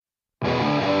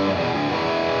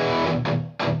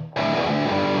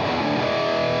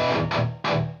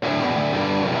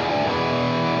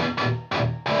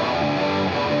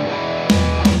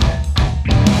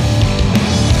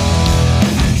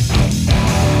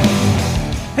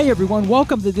Hey everyone,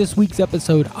 welcome to this week's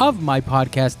episode of my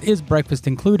podcast, Is Breakfast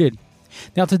Included?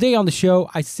 Now today on the show,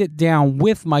 I sit down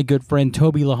with my good friend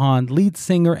Toby LaHan, lead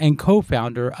singer and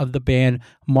co-founder of the band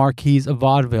Marquise of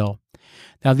Vaudeville.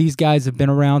 Now these guys have been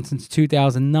around since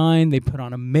 2009. They put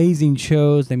on amazing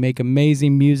shows. They make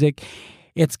amazing music.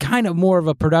 It's kind of more of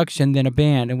a production than a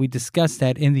band, and we discussed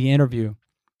that in the interview.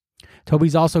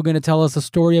 Toby's also going to tell us a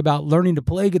story about learning to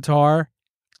play guitar,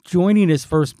 joining his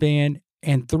first band,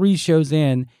 and 3 shows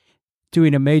in,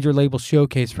 doing a major label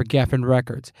showcase for Geffen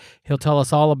Records. He'll tell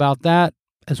us all about that,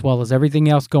 as well as everything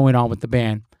else going on with the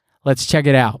band. Let's check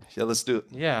it out. Yeah, let's do it.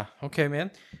 Yeah, okay,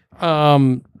 man.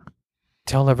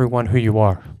 Tell everyone who you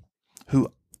are.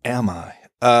 Who am I?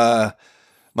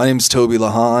 My name's Toby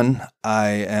LaHan. I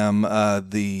am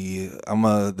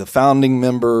the founding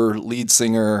member, lead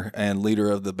singer, and leader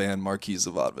of the band Marquise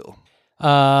of Vaudeville.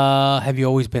 Have you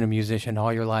always been a musician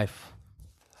all your life?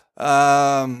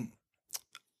 I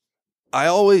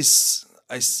always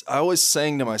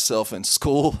sang to myself in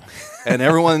school, and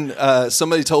everyone.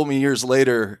 Somebody told me years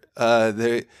later.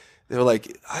 They were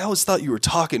like, "I always thought you were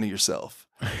talking to yourself.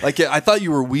 Like I thought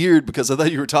you were weird because I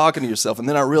thought you were talking to yourself, and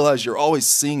then I realized you're always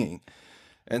singing."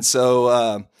 And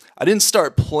so I didn't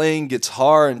start playing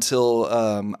guitar until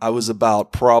I was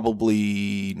about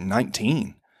probably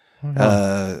 19.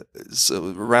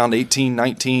 So around 18,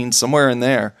 19, somewhere in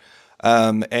there.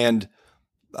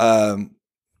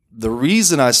 The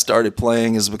reason I started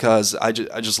playing is because I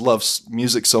just love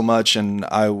music so much, and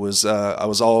I was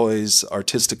always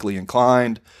artistically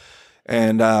inclined,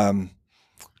 and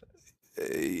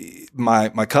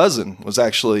my cousin was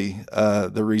actually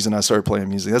the reason I started playing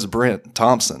music. That's Brent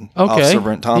Thompson, Officer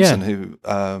Brent Thompson,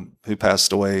 who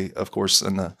passed away, of course,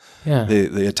 in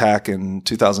the attack in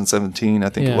 2017. I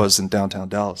think it was in downtown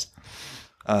Dallas.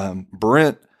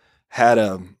 Brent had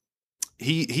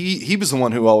he was the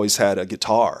one who always had a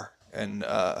guitar, and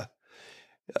I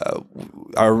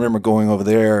remember going over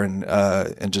there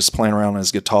and just playing around on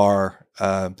his guitar,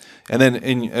 and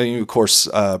of course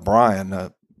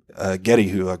Brian Getty,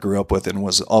 who I grew up with and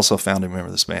was also a founding member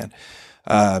of this band.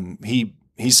 He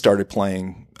started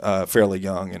playing fairly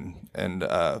young,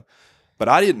 but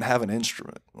I didn't have an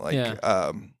instrument.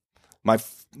 My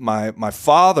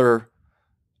father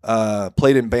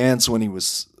played in bands when he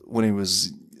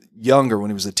was younger, when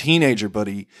he was a teenager, but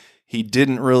he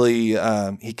didn't really,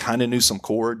 he kind of knew some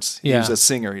chords. He was a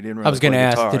singer. He didn't really I was going to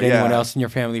ask, guitar. did anyone else in your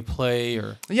family play?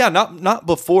 Or Yeah, not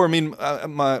before. I mean,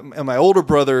 my older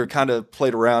brother kind of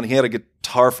played around. He had a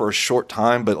guitar for a short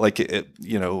time, but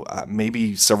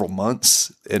maybe several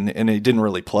months, and he didn't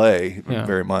really play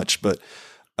very much. But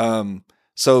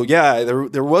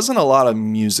there wasn't a lot of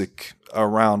music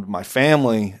around my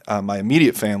family, my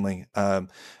immediate family.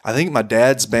 I think my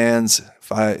dad's bands,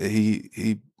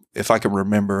 if I can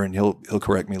remember, and he'll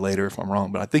correct me later if I'm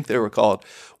wrong, but I think they were called.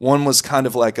 One was kind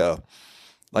of like a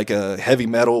heavy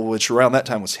metal, which around that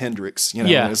time was Hendrix.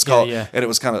 It's called, and it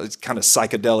was kind of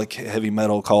psychedelic heavy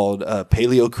metal called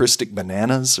Paleocrystic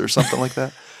Bananas or something like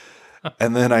that.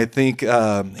 And then I think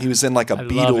he was in like a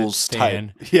Beatles type.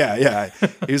 Yeah.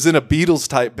 He was in a Beatles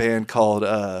type band called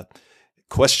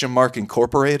Question Mark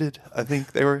Incorporated. I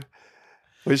think they were.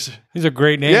 These are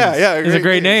great names. Yeah. These are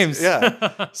great names.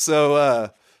 Yeah.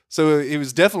 So it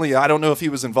was definitely, I don't know if he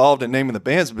was involved in naming the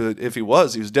bands, but if he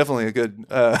was definitely a good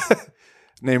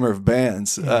namer of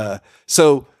bands. Yeah.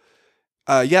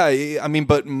 I mean,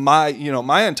 but my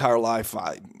entire life,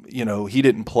 he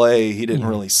didn't play, he didn't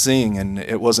really sing, and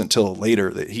it wasn't until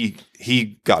later that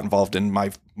he got involved in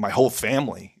my whole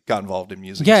family got involved in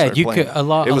music. Yeah, you could a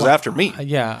lot. It was after me.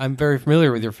 Yeah, I'm very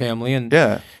familiar with your family, and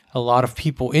a lot of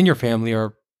people in your family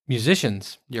are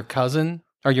musicians. Your cousin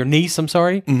or your niece, I'm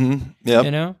sorry. Mm-hmm.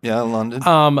 Yeah. Yeah, in London.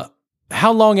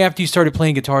 How long after you started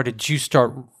playing guitar did you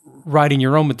start writing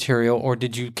your own material, or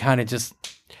did you kind of just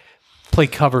play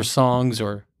cover songs?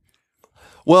 Or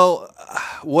well,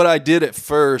 what I did at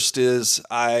first is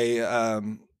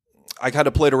I kind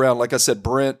of played around. Like I said,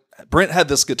 Brent had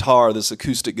this guitar, this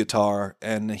acoustic guitar,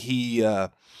 and he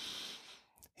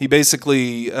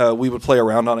basically we would play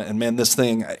around on it, and man, this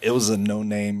thing, it was a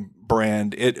no-name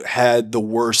brand. It had the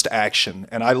worst action,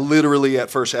 and I literally at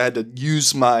first I had to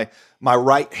use my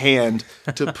right hand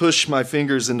to push my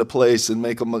fingers into place and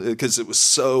make them, because it was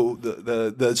so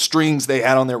the strings they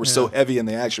had on there were so heavy and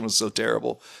the action was so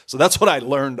terrible. So that's what I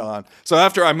learned on. So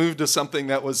after I moved to something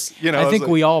that was, I think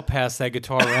we all passed that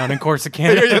guitar around in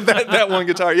Corsicana. that one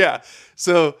guitar, yeah.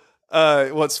 So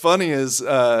what's funny is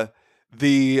when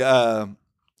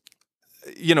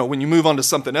you move on to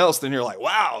something else, then you're like,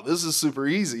 wow, this is super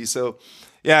easy. So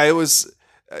yeah, it was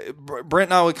Brent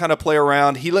and I would kind of play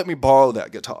around. He let me borrow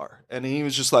that guitar, and he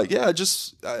was just like, "Yeah,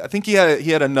 I think he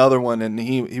had another one, and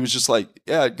he was just like,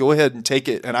 "Yeah, go ahead and take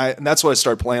it." And that's what I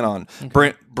started playing on.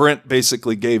 Okay. Brent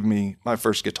basically gave me my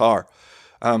first guitar,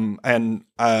 I mean,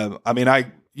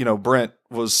 Brent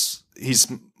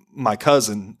he's my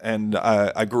cousin, and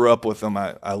I grew up with him.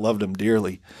 I loved him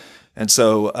dearly, and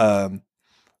so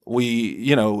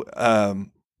he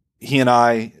and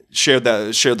I shared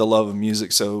the love of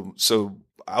music. So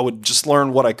I would just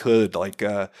learn what I could, like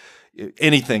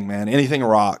anything, man, anything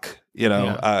rock.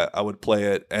 I would play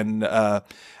it, and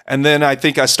then I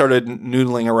think I started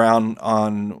noodling around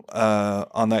on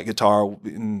that guitar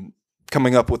and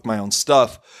coming up with my own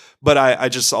stuff. But I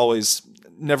just always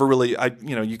never really,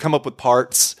 you come up with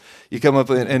parts, you come up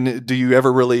with, and do you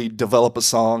ever really develop a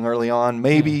song early on?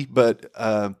 Maybe, but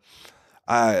a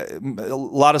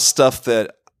lot of stuff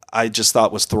that I just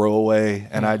thought was throwaway,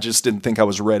 and I just didn't think I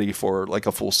was ready for like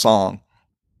a full song.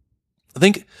 I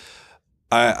think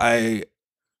I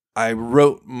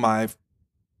wrote my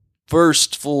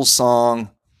first full song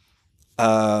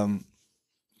around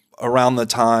the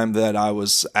time that I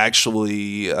was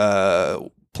actually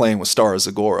playing with Star of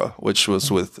Zagora, which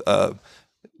was with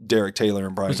Derek Taylor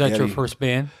and Brian Was that Getty. your first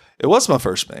band? It was my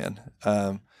first band.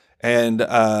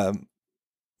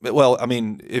 Well, I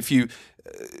mean, if you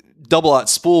Double Out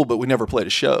Spool, but we never played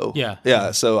a show.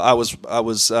 Yeah. So I was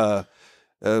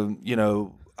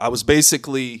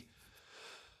basically,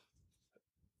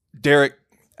 Derek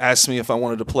asked me if I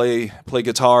wanted to play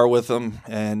guitar with him,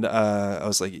 and I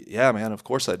was like, yeah, man, of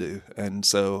course I do. And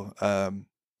so,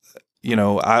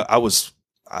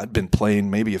 I'd been playing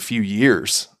maybe a few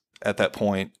years at that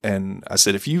point, and I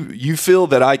said, if you feel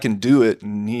that I can do it,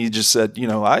 and he just said,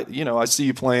 I see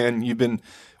you playing.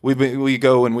 We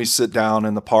go and we sit down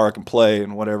in the park and play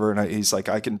and whatever. And he's like,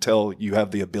 I can tell you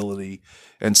have the ability.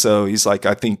 And so he's like,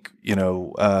 I think,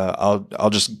 I'll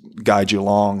just guide you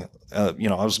along. I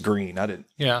was green. I didn't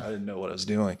know what I was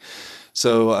doing.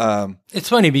 So, it's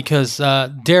funny because,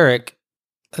 Derek,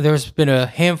 there's been a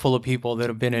handful of people that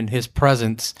have been in his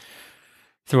presence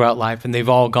throughout life, and they've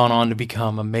all gone on to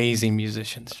become amazing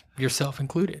musicians, yourself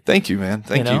included. Thank you, man.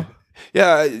 Thank you.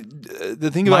 Yeah, the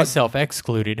thing about myself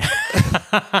excluded.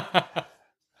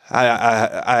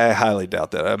 I highly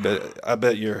doubt that. I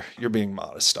bet you're being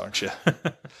modest, aren't you?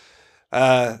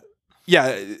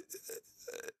 Yeah,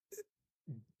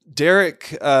 Derek.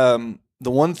 The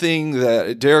one thing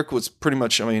that Derek was pretty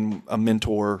much, a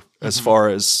mentor as far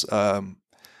as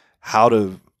how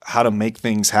to make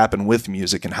things happen with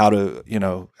music, and how to,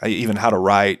 even how to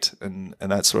write and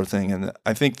that sort of thing. And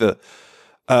I think the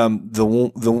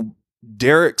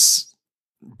Derek's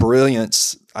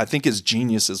brilliance, I think his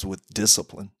genius is with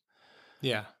discipline.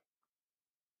 Yeah.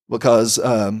 Because,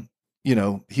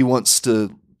 he wants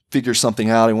to figure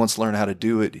something out. He wants to learn how to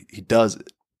do it. He does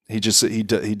it. He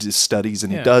just studies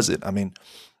and he does it. I mean,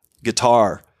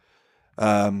 guitar,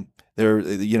 at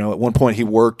one point he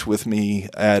worked with me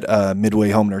at Midway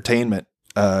Home Entertainment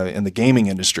in the gaming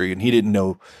industry, and he didn't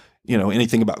know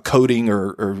anything about coding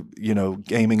or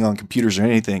gaming on computers or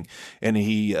anything. And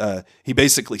he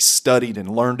basically studied and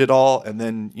learned it all. And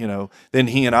then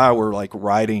he and I were like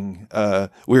writing,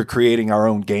 we were creating our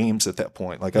own games at that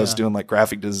point. Like I was doing like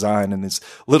graphic design and this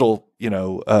little,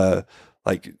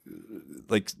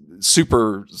 like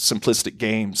super simplistic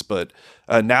games. But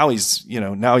now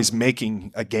he's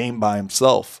making a game by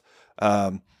himself.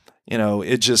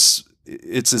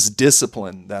 It's his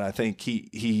discipline that I think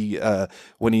he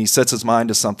when he sets his mind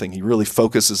to something, he really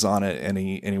focuses on it, and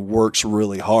he works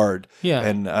really hard. Yeah.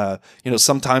 And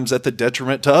sometimes at the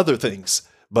detriment to other things.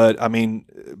 But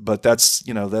that's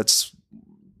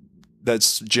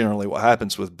generally what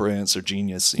happens with brilliance or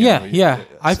genius.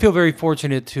 I feel very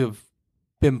fortunate to have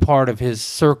been part of his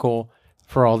circle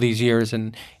for all these years,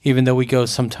 and even though we go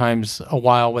sometimes a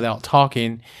while without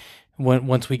talking,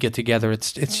 once we get together,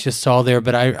 it's just all there.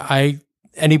 But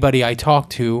anybody I talk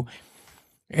to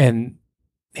and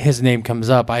his name comes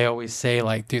up, I always say,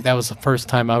 like, dude, that was the first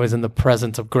time I was in the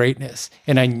presence of greatness,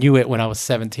 and I knew it when I was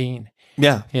 17.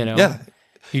 Yeah. Yeah.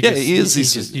 You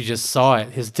just saw it,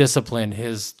 his discipline,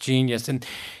 his genius,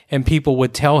 and people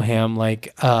would tell him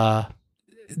like,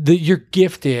 you're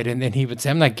gifted, and then he would say,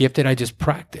 I'm not gifted, I just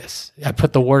practice. I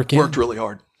put the work in. Worked really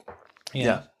hard.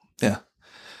 Yeah.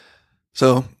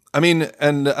 So, and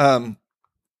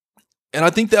I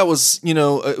think that was,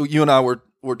 you and I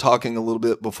were talking a little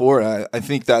bit before. I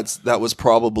think that was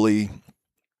probably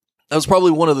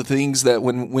one of the things that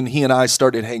when he and I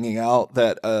started hanging out,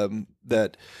 that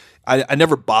I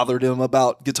never bothered him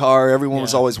about guitar. Everyone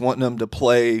was Yeah. always wanting him to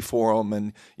play for him,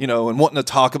 and and wanting to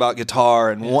talk about guitar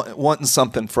and wanting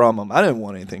something from him. I didn't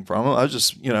want anything from him. I was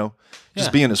just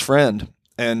just being his friend.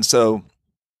 And so,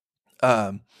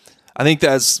 I think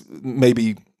that's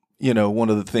maybe one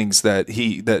of the things that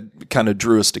kind of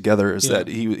drew us together is that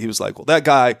he was like, well, that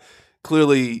guy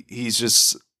clearly he's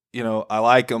just. I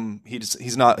like him. He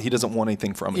doesn't want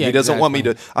anything from me. Yeah, he doesn't want me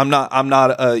to. I'm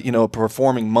not a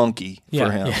performing monkey Yeah,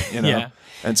 for him. yeah, yeah.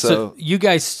 And so you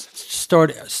guys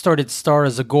started Star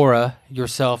Zagora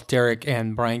yourself, Derek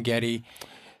and Brian Getty.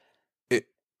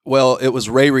 it was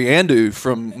Ray Riandu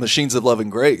from Machines of Love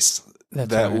and Grace That's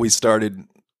that right. we started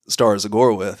Star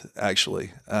Zagora with,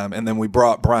 actually, and then we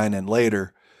brought Brian in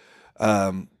later.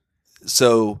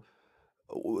 So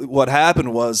what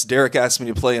happened was Derek asked me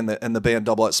to play in the band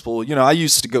Double Out Spool. I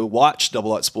used to go watch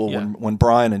Double Out Spool when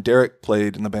Brian and Derek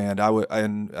played in the band. I would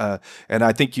and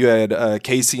I think you had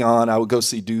Casey on. I would go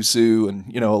see Dusu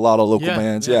and a lot of local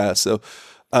bands. Yeah. So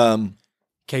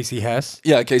Casey Hess.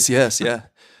 yeah, Casey Hess. Yeah.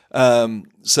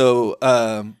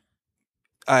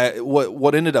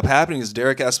 What ended up happening is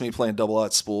Derek asked me to play in Double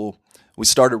Out Spool. We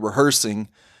started rehearsing,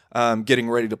 getting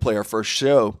ready to play our first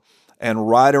show. And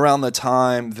right around the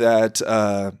time that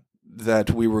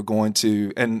we were going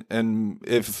to, and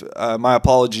if my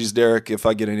apologies, Derek, if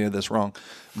I get any of this wrong,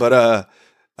 but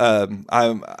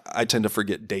I tend to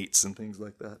forget dates and things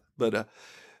like that. But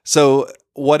so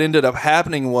what ended up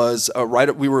happening was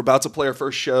we were about to play our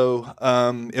first show.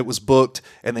 It was booked,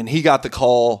 and then he got the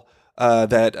call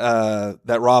that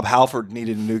Rob Halford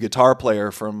needed a new guitar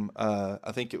player from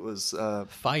I think it was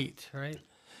Fight, right?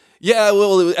 Yeah,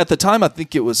 well, at the time I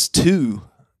think it was two.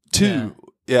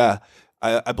 Yeah,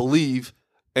 I believe,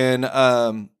 and they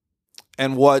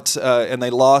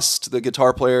lost the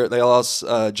guitar player. They lost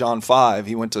John Five.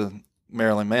 He went to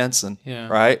Marilyn Manson. Yeah.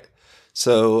 Right.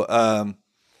 So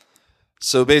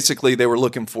basically they were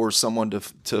looking for someone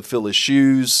to fill his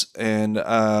shoes, and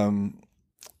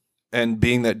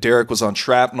being that Derek was on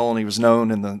Shrapnel and he was known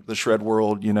in the shred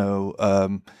world,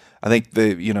 I think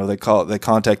they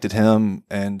contacted him,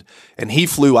 and he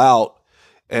flew out,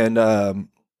 and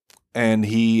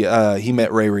he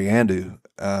met Ray Riandu,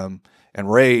 and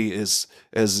Ray is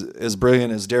as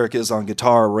brilliant as Derek is on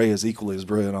guitar. Ray is equally as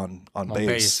brilliant on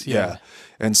bass. Yeah.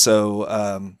 And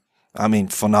so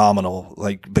phenomenal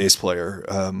bass player,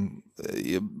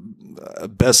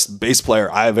 best bass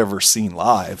player I've ever seen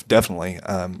live. Definitely,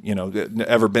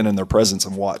 ever been in their presence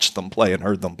and watched them play and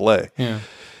heard them play. Yeah.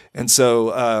 And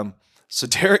so,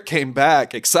 Derek came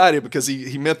back excited because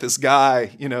he met this guy,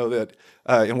 that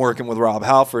in working with Rob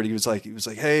Halford, he was like,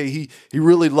 hey, he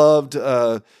really loved,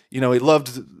 he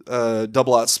loved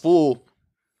Double Out Spool,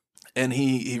 and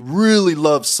he really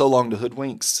loved So Long to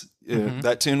Hoodwinks,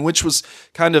 that tune, which was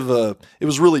kind of it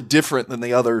was really different than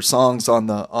the other songs on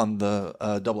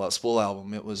the Double Out Spool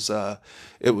album. It was a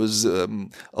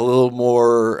little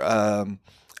more,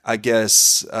 I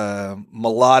guess,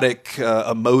 melodic,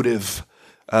 emotive,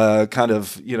 kind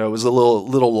of, it was a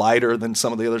little lighter than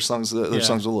some of the other songs. The other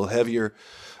songs were a little heavier.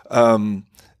 And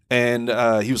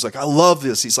he was like, I love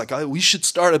this. He's like, we should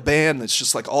start a band that's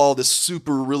just like all this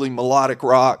super, really melodic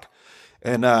rock.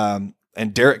 And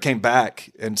Derek came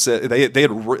back and said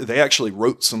they actually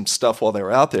wrote some stuff while they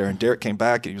were out there. And Derek came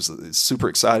back and he was super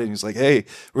excited. He was like, hey,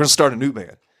 we're going to start a new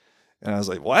band. And I was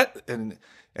like, what? And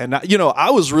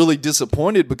I was really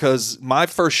disappointed because my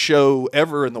first show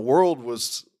ever in the world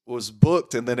was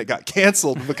booked, and then it got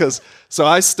canceled so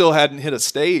I still hadn't hit a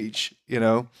stage,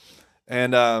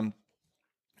 and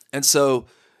so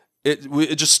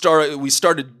it just started. We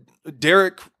started.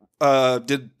 Derek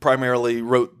primarily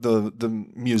wrote the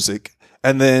music,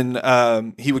 and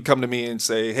then he would come to me and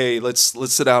say, hey, let's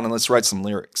sit down and let's write some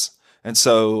lyrics. And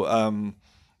so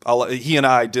he and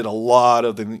I did a lot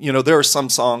of them. There are some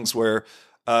songs where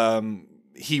there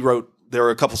were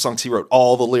a couple songs he wrote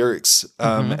all the lyrics,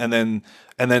 and then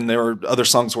there were other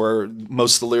songs where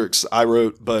most of the lyrics I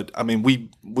wrote, but we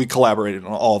collaborated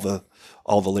on all the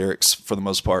lyrics for the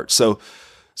most part. So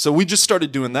we just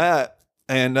started doing that,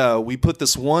 and we put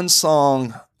this one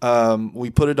song. We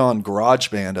put it on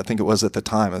GarageBand. I think it was at the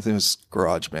time. I think it was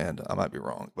GarageBand. I might be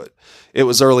wrong, but it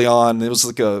was early on. It was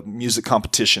like a music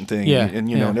competition thing, and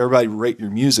everybody rate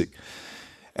your music,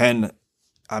 and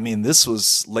this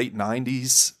was late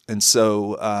 90s. And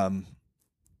so,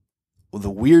 the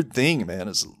weird thing, man,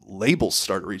 is labels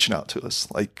started reaching out to us.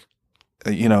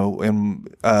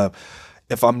 And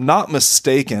if I'm not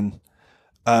mistaken,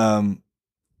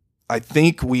 I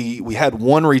think we had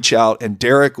one reach out, and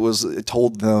Derek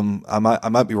told them, I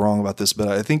might be wrong about this, but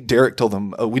I think Derek told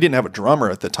them, we didn't have a drummer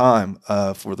at the time,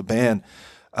 for the band.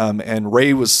 and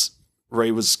Ray was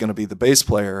going to be the bass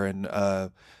player,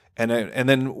 and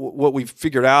then what we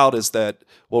figured out is that,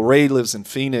 well, Ray lives in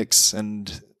Phoenix,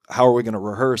 and how are we going to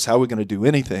rehearse? How are we going to do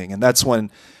anything? And that's when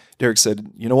Derek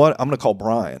said, you know what, I'm going to call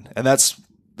Brian, and that's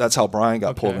how Brian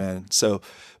got pulled in. So,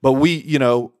 but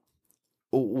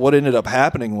what ended up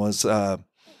happening was, I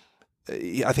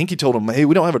think he told him, hey,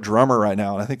 we don't have a drummer right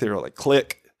now, and I think they were like,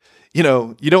 click. You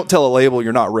don't tell a label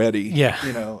you're not ready. Yeah.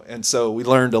 And so we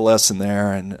learned a lesson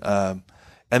there, and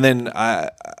then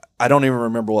I don't even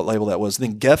remember what label that was.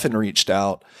 Then Geffen reached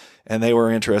out, and they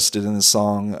were interested in the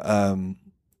song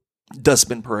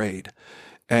Dustbin Parade,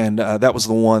 and that was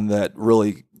the one that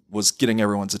really was getting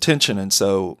everyone's attention. And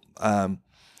so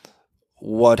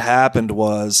what happened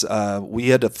was we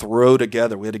had to throw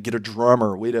together. We had to get a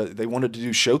drummer. They wanted to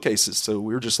do showcases, so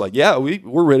we were just like, yeah,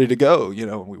 we're ready to go.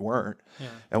 And we weren't. Yeah.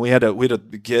 And we had to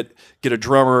get a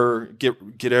drummer,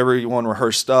 get everyone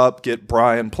rehearsed up, get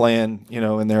Brian playing,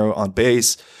 in there on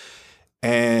bass,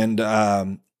 and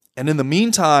in the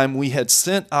meantime, we had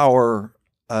sent our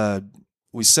like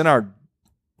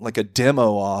a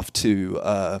demo off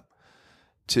to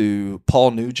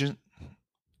Paul Nugent,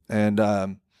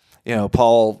 and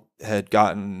Paul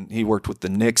he worked with the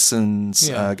Nixons,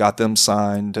 got them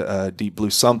signed, Deep Blue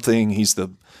Something. He's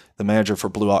the manager for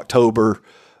Blue October.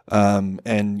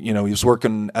 And he was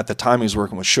working at the time, he was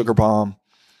working with Sugar Bomb.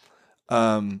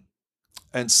 And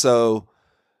so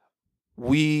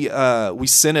we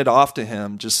sent it off to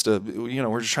him just to,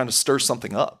 we're just trying to stir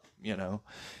something up,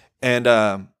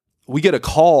 and, we get a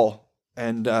call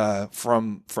and,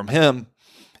 from him,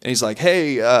 and he's like,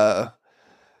 hey, I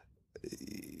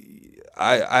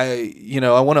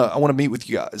want to meet with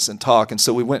you guys and talk. And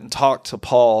so we went and talked to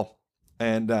Paul,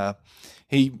 and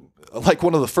he, like,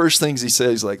 one of the first things he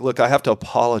said, he's like, look, I have to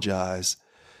apologize.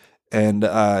 And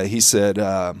he said,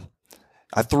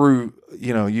 I threw,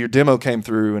 your demo came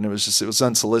through, and it was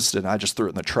unsolicited, and I just threw it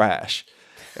in the trash.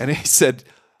 And he said,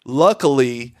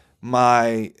 luckily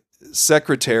my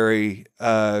secretary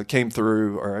came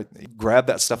through, or grabbed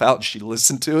that stuff out, and she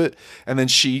listened to it, and then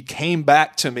she came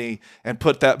back to me and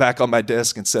put that back on my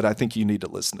desk and said, I think you need to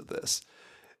listen to this.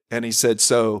 And he said,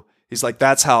 so he's like,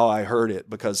 that's how I heard it,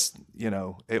 because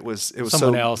it was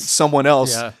someone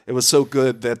else. Yeah. It was so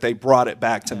good that they brought it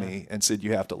back to me and said,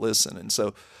 you have to listen. And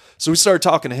so we started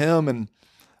talking to him, and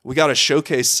we got a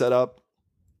showcase set up.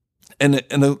 And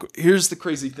here's the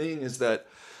crazy thing is that,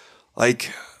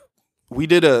 like, we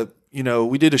did a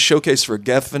showcase for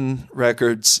Geffen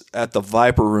Records at the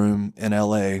Viper Room in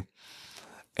LA.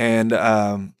 And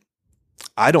I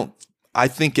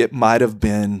think it might have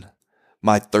been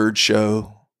my third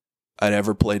show I'd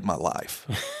ever played in my life.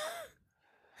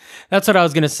 That's what I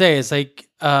was going to say. It's like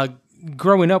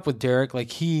growing up with Derek,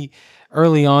 like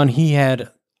early on, he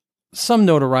had some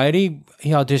notoriety. He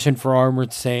auditioned for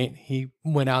Armored Saint. He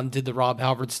went out and did the Rob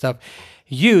Halford stuff.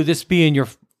 This being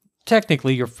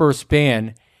technically your first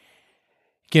band,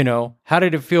 how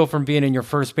did it feel from being in your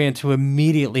first band to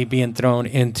immediately being thrown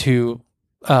into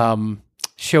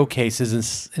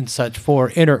showcases and such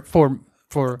for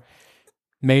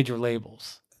major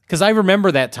labels? Because I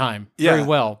remember that time very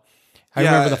well. I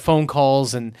remember the phone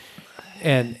calls and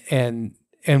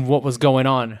what was going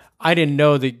on. I didn't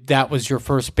know that was your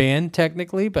first band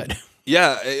technically, but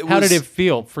how did it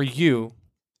feel for you?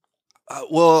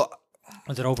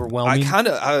 Was it overwhelming?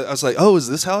 I was like, oh, is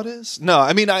this how it is? No,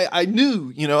 I mean, I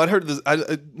knew, I'd heard this,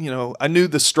 I knew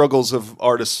the struggles of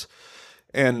artists,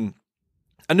 and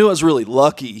I knew I was really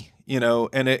lucky,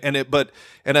 but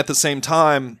at the same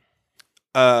time,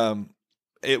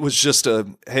 it was just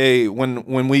hey,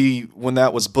 when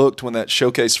that was booked, when that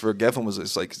showcase for Geffen was,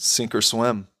 it's like sink or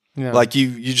swim. Yeah. Like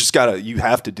you just you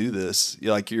have to do this.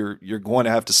 Like you're going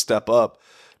to have to step up,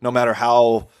 no matter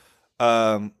how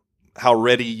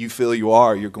ready you feel you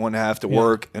are. You're going to have to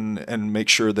work and make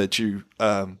sure that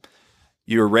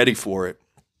you're ready for it.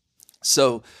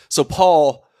 So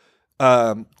Paul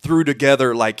threw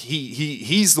together, like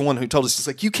he's the one who told us, he's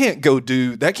like, you can't go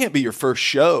do that. Can't be your first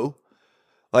show.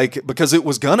 Like, because it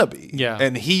was gonna be. Yeah.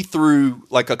 And he threw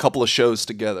like a couple of shows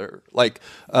together. Like,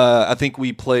 I think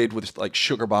we played with like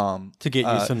Sugar Bomb to get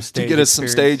you some stage to get us some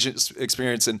stage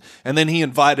experience, and then he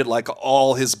invited like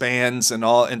all his bands and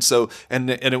so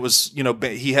it was,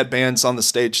 he had bands on the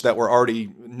stage that were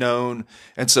already known,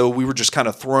 and so we were just kind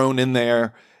of thrown in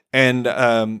there, and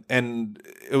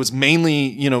it was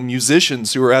mainly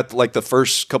musicians who were at like the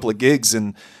first couple of gigs,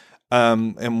 and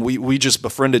we just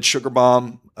befriended Sugar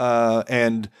Bomb,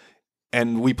 and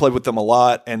we played with them a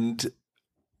lot, and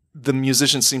the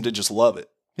musicians seemed to just love it,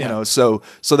 so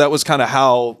that was kind of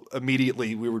how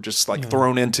immediately we were just like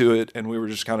thrown into it, and we were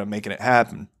just kind of making it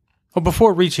happen. Well,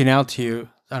 before reaching out to you,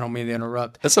 I don't mean to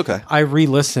interrupt. That's okay. I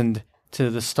re-listened to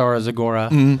the Stars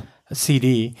Agora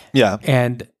CD. Yeah.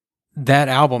 And that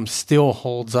album still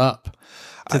holds up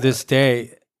to this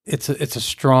day. It's a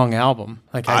strong album.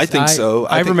 Like I think so.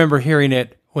 I remember hearing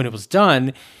it when it was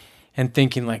done and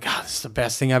thinking like, oh, this is the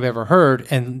best thing I've ever heard.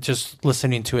 And just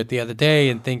listening to it the other day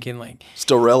and thinking like,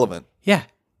 still relevant. yeah,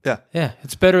 Yeah. yeah,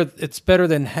 it's better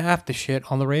than half the shit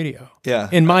on the radio. Yeah.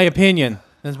 In my opinion.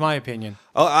 That's my opinion.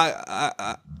 Oh,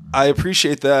 I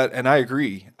appreciate that, and I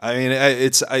agree. I mean,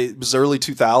 it was early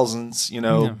 2000s, you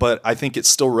know, but I think it's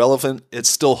still relevant. It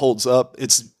still holds up.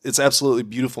 It's absolutely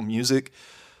beautiful music.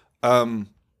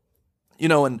 You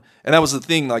know, and that was the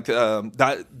thing. Like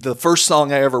that, the first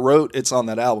song I ever wrote, it's on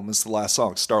that album. It's the last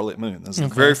song, "Starlit Moon." That's the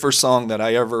very first song that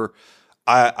I ever.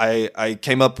 I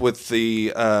came up with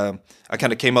the I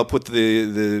kind of came up with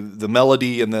the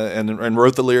melody and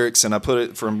wrote the lyrics, and I put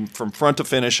it from front to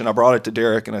finish, and I brought it to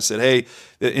Derek, and I said, hey,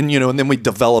 and you know, and then we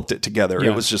developed it together. Yeah.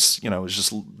 It was just, you know, it was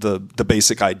just the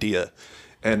basic idea,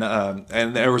 and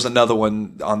there was another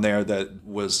one on there that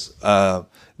was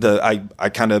I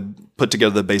kind of put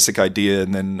together the basic idea,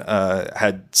 and then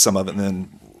had some of it, and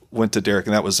then went to Derek,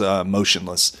 and that was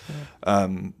Motionless.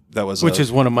 That was which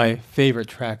is one of my favorite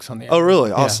tracks on the album. Oh, really?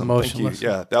 Awesome. Yeah, Thank you. Motionless.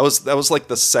 Yeah, that was like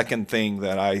the second thing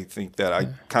that I think that I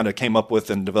kind of came up with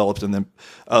and developed, and then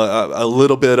a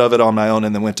little bit of it on my own,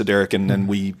 and then went to Derek, and then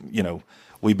we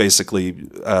basically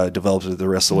developed it the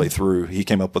rest of the way through. He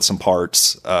came up with some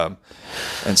parts, and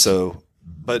so,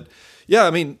 but yeah,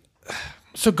 I mean,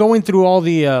 so going through all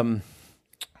the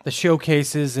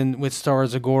showcases and with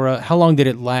Stars Agora, how long did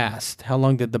it last? How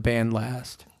long did the band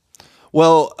last?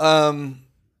 well,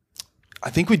 I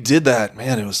think we did that.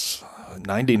 Man, it was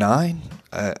 99.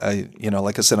 I you know,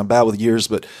 like I said, I'm bad with years,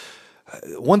 but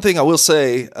one thing I will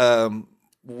say,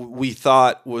 we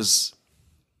thought was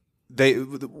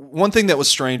one thing that was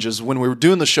strange is when we were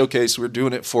doing the showcase, we were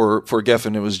doing it for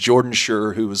Geffen. It was Jordan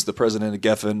Schur, who was the president of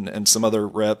Geffen, and some other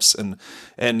reps, and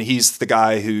he's the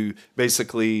guy who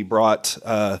basically brought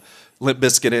Limp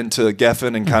Bizkit into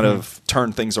Geffen and kind of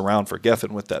turned things around for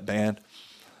Geffen with that band.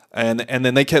 And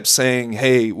then they kept saying,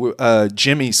 "Hey,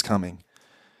 Jimmy's coming."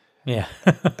 Yeah,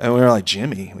 and we were like,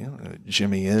 "Jimmy? We don't know who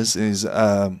Jimmy is."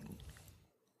 And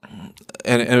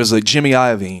it was like Jimmy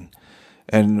Iovine,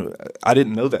 and I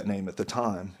didn't know that name at the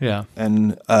time. yeah.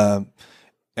 And I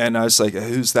was like,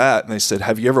 "Who's that?" And they said,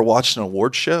 "Have you ever watched an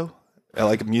award show,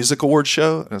 like a music award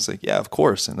show?" And I was like, "Yeah, of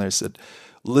course." And they said,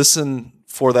 "Listen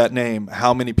for that name.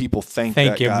 How many people thank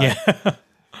that him. guy?"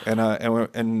 Yeah.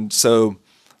 and so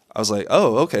I was like,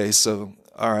 "Oh, okay, so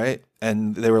all right."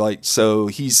 And they were like, "So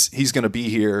he's going to be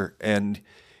here, and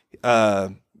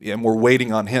we're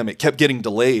waiting on him." It kept getting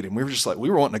delayed, and we were just like, we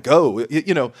were wanting to go.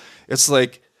 You know, it's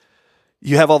like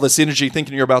you have all this energy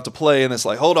thinking you're about to play, and it's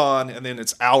like, hold on, and then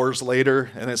it's hours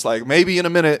later, and it's like maybe in a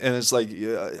minute, and it's like,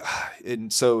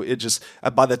 and so it just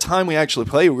by the time we actually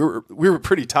played, we were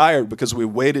pretty tired because we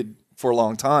waited for a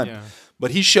long time. Yeah.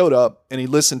 But he showed up and he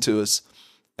listened to us,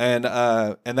 and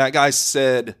that guy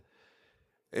said.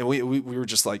 And we were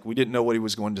just like, we didn't know what he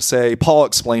was going to say. Paul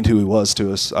explained who he was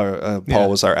to us. Paul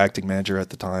was our acting manager at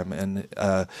the time. And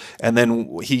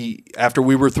then after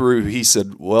we were through, he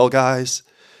said, "Well, guys,"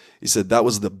 he said, "that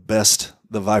was the best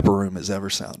the Viper Room has ever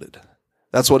sounded."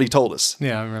 That's what he told us.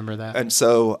 Yeah, I remember that. And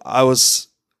so I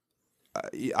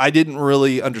didn't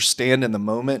really understand in the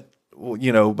moment,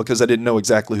 you know, because I didn't know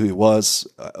exactly who he was,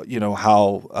 you know,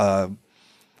 how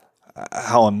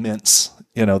immense,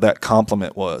 you know, that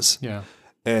compliment was. Yeah.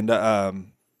 And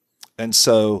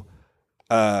so,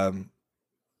 you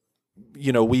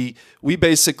know, we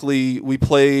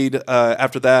played,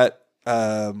 after that,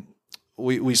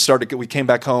 we came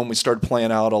back home, we started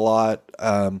playing out a lot.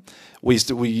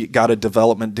 We got a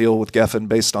development deal with Geffen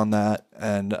based on that.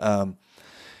 And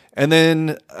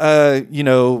then, you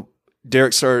know,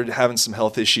 Derek started having some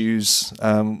health issues.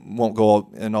 Won't go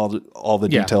in all the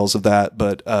details of that,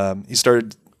 but, he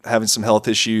started having some health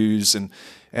issues, and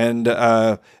then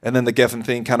the Geffen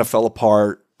thing kind of fell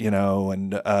apart, you know,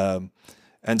 and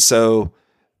so,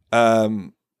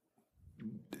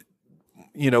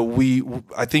 you know,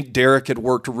 I think Derek had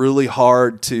worked really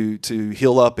hard to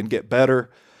heal up and get better,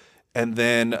 and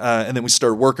then we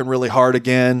started working really hard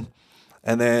again,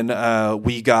 and then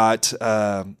we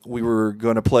were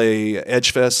going to play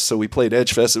Edgefest, so we played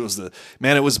Edgefest.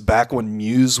 It was back when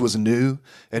Muse was new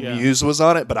and Muse was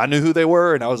on it, but I knew who they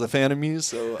were and I was a fan of Muse,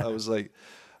 so I was like,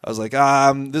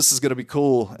 this is going to be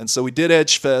cool. And so we did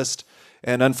Edgefest,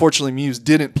 and unfortunately Muse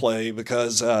didn't play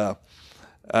because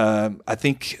I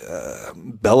think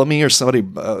Bellamy or somebody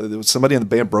in the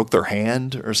band broke their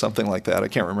hand or something like that. I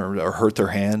can't remember, or hurt their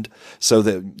hand, so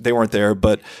that they weren't there.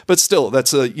 But still,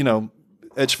 that's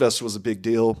Edgefest was a big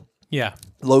deal. Yeah.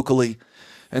 Locally,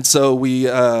 and so we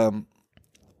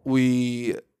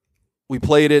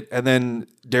played it, and then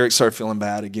Derek started feeling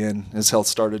bad again. His health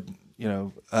started,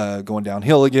 going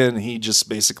downhill again. And he just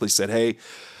basically said, "Hey."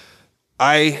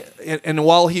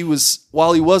 While he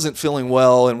wasn't feeling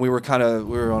well, and we were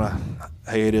on a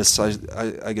hiatus,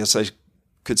 I guess I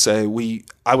could say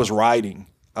I was writing.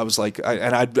 I was like,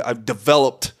 I've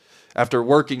developed after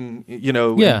working,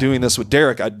 and doing this with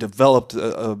Derek. I developed,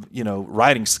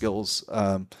 writing skills,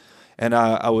 and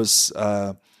I was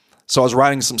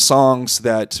writing some songs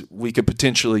that we could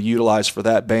potentially utilize for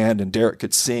that band, and Derek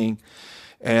could sing,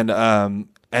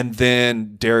 and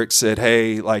then Derek said,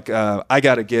 "Hey, I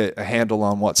got to get a handle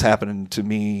on what's happening to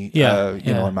me,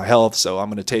 in my health. So I'm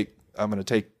going to take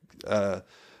a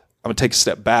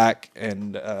step back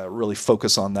and really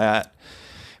focus on that."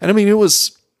 And I mean, it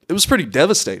was pretty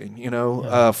devastating,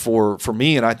 for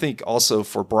me, and I think also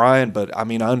for Brian. But I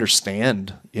mean, I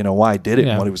understand, why he did it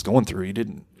and what he was going through. He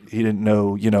didn't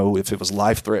know, if it was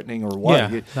life threatening or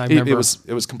what. It was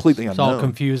completely unknown. It's all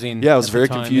confusing. Yeah, it was very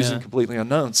confusing, completely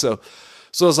unknown. So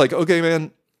I was like, okay,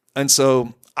 man. And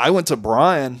so I went to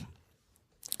Brian,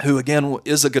 who again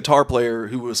is a guitar player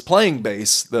who was playing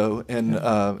bass though, and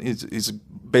he's a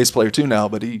bass player too now.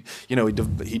 But he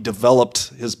developed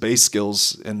his bass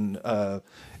skills in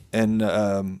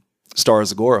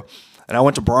Stars Agora. And I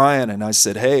went to Brian and I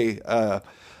said, "Hey,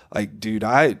 dude,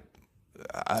 I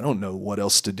don't know what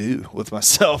else to do with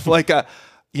myself.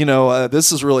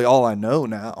 This is really all I know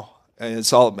now, and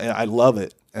it's all. I love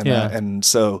it, and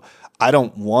so." I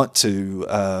don't want to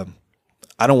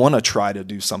try to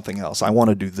do something else. I want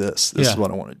to do this. This is what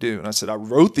I want to do. And I said, I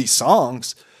wrote these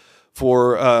songs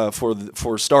for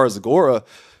Stars Agora.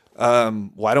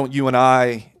 Why don't you and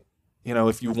I,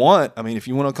 if you want, if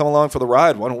you want to come along for the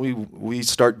ride, why don't we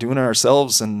start doing it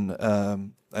ourselves and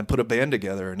put a band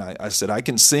together? And I said, I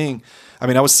can sing.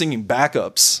 I was singing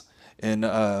backups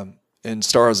in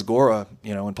Stars Agora,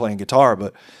 and playing guitar,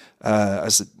 but I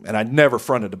said, and I never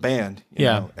fronted a band,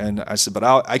 know? And I said, but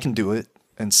I can do it.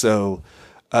 And so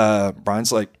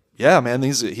Brian's like, yeah, man,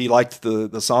 he liked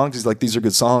the songs. He's like, these are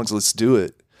good songs. Let's do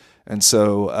it. And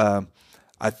so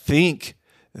I think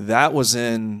that was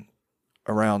in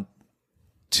around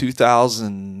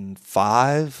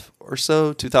 2005 or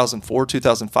so, 2004,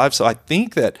 2005. So I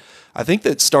think that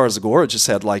Stars Agora just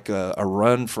had like a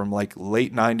run from like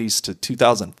late 90s to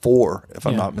 2004, if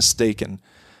I'm not mistaken.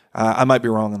 I might be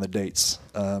wrong on the dates,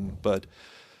 but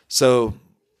so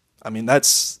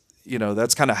that's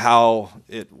kind of how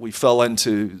we fell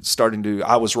into starting to.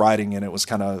 I was writing, and it was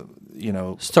kind of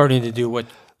starting to do what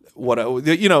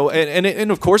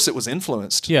and of course it was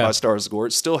influenced by Stars Agora.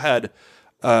 It still had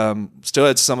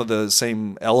some of the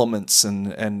same elements,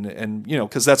 and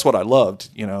because that's what I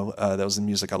loved. That was the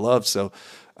music I loved. So.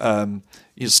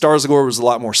 Stars Agora was a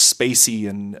lot more spacey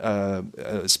and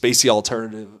spacey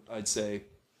alternative, I'd say.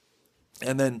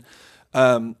 And then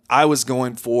I was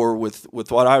going with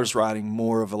what I was writing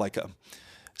more of a 60s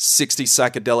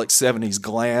psychedelic 70s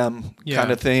glam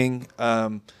kind of thing.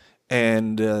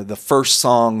 And the first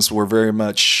songs were very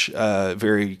much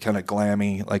very kind of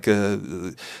glammy.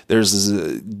 There's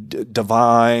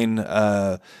Divine,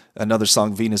 another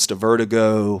song, Venus to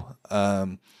Vertigo.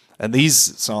 And these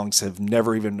songs have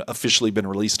never even officially been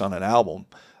released on an album.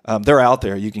 They're out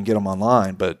there. You can get them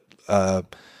online, but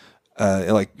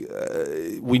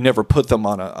we never put them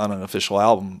on an official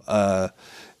album.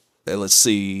 Let's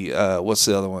see, what's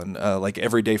the other one?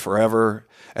 Every Day Forever.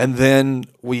 And then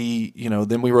we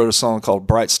wrote a song called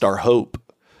Bright Star Hope,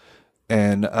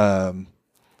 and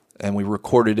we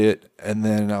recorded it. And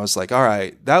then I was like, all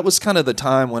right, that was kind of the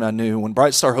time when I knew when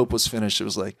Bright Star Hope was finished, it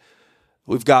was like,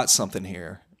 we've got something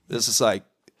here. This is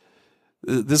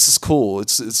cool.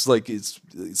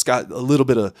 It's got a little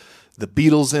bit of the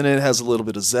Beatles in it, has a little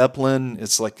bit of Zeppelin.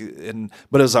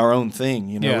 But it's our own thing,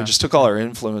 We just took all our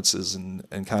influences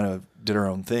and kind of did our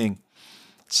own thing.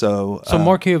 So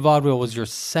Marquis of Vaudeville was your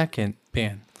second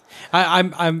band.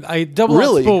 Double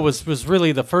really? Spool was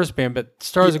really the first band, but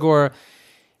Stars Agora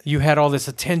you had all this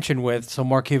attention with. So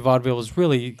Marquis of Vaudeville was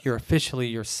really officially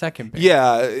your second band.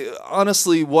 Yeah,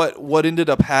 honestly, what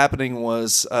ended up happening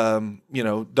was,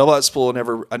 Double Out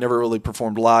Spool. I never really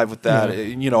performed live with that.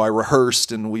 Yeah. I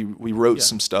rehearsed and we wrote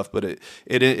some stuff, but it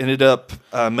ended up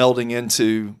melding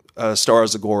into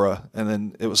Stars Agora, and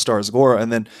then it was Stars Agora,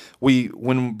 and then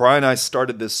when Brian and I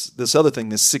started this other thing,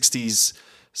 this 60s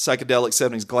psychedelic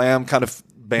 70s glam kind of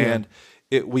band,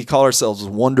 we call ourselves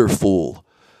Wonderful.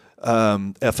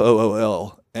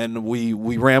 FOOL, and we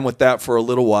ran with that for a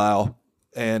little while,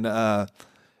 and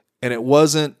it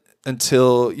wasn't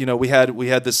until we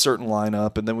had this certain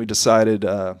lineup, and then we decided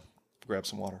grab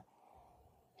some water.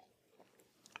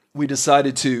 We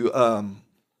decided to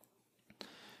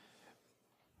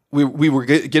we were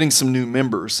getting some new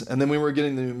members, and then we were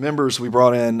getting the new members. We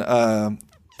brought in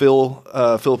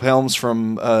Philip Helms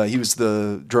from he was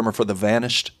the drummer for The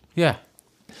Vanished. Yeah.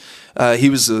 He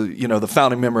was the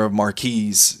founding member of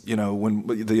Marquise, when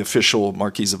the official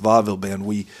Marquise of Vaudeville band.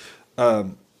 We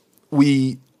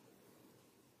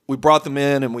brought them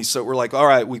in, and we're like, all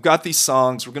right, we've got these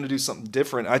songs, we're going to do something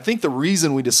different. I think the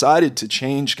reason we decided to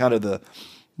change kind of the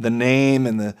name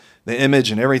and the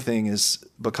image and everything is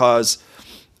because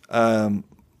I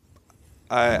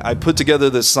put together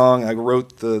this song. I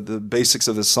wrote the basics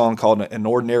of this song called An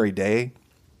Ordinary Day.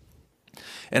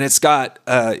 And it's got,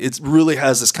 it really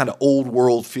has this kind of old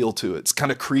world feel to it. It's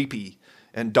kind of creepy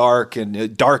and dark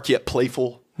yet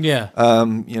playful. Yeah.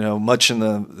 Much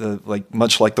in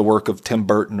much like the work of Tim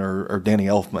Burton or Danny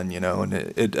Elfman,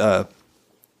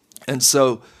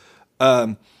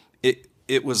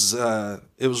 it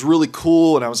was really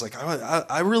cool. And I was like,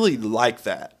 I really like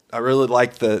that. I really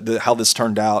like the how this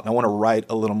turned out, and I want to write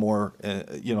a little more,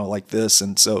 like this.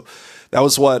 And so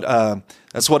that's what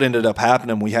ended up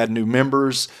happening. We had new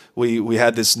members. We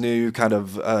had this new kind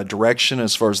of direction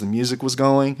as far as the music was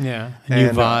going. Yeah, a new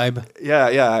vibe.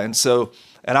 Yeah. And so,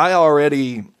 and I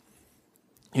already,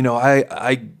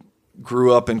 I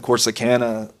grew up in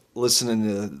Corsicana listening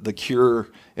to The Cure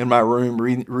in my room,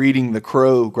 reading the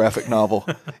Crow graphic novel.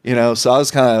 So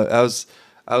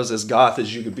I was as goth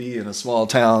as you could be in a small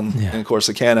town in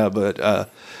Corsicana, but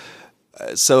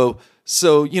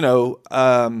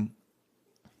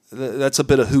that's a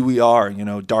bit of who we are,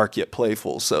 dark yet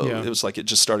playful. So It was like it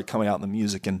just started coming out in the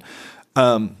music, and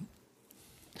I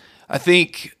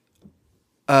think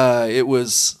it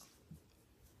was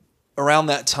around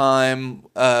that time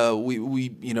we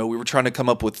were trying to come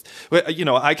up with,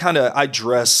 I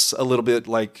dress a little bit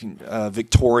like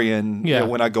Victorian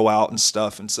when I go out and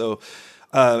stuff, and so.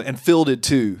 And Phil did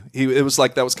too. It was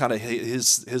like that was kind of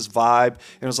his vibe,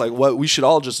 and it was like, what we should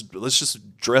all let's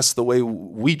just dress the way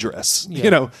we dress.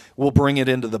 We'll bring it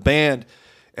into the band.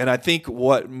 And I think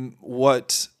what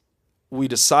we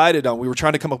decided on, we were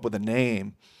trying to come up with a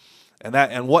name,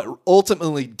 and what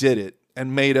ultimately did it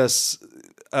and made us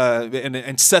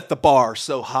and set the bar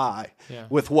so high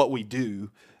with what we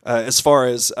do as far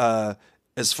as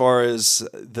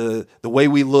the way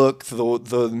we look,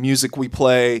 the music we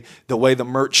play, the way the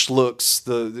merch looks,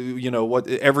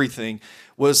 everything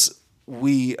was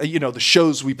the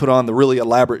shows we put on, the really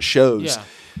elaborate shows. Yeah.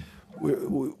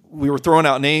 We were throwing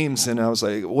out names, and I was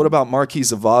like, what about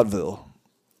Marquise of Vaudeville?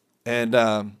 And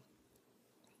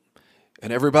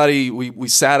everybody, we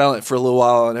sat on it for a little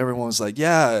while, and everyone was like,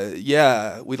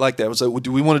 yeah, we like that. I was like, well,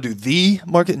 do we want to do the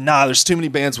Marquise? Nah, there's too many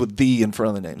bands with the in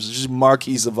front of the names. It's just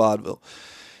Marquise of Vaudeville.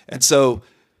 And so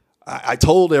I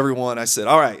told everyone, I said,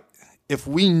 all right, if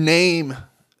we name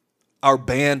our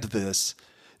band this,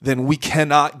 then we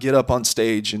cannot get up on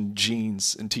stage in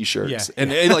jeans and t-shirts. Yeah.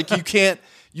 And like you can't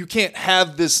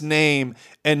have this name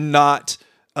and not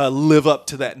live up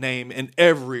to that name in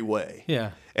every way.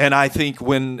 Yeah. And I think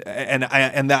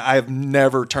that I've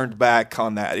never turned back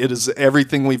on that. It is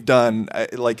everything we've done.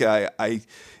 Like I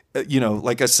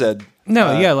said.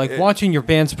 No, watching your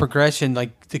band's progression,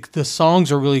 like the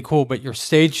songs are really cool, but your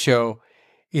stage show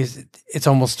it's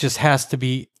almost just has to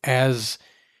be as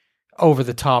over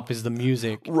the top as the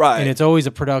music, right? And it's always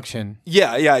a production.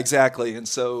 Yeah, exactly. And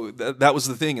so that was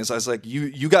the thing, is I was like,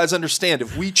 you guys understand,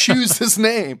 if we choose this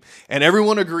name, and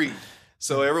everyone agreed.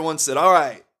 So everyone said, all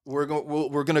right, we're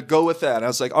going to go with that. And I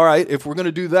was like, all right, if we're going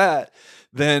to do that,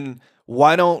 then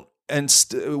why don't,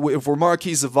 if we're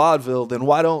Marquise of Vaudeville, then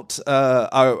why don't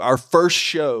our first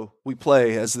show we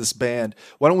play as this band,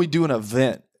 why don't we do an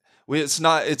event? It's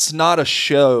not a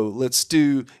show. Let's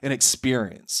do an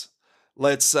experience.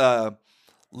 Let's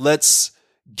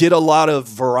get a lot of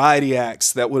variety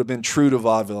acts that would have been true to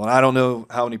vaudeville. And I don't know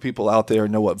how many people out there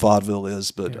know what vaudeville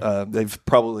is, but they've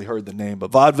probably heard the name.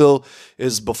 But vaudeville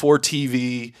is before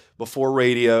TV, before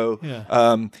radio.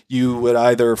 Yeah. You would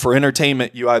either, for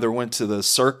entertainment, you either went to the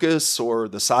circus or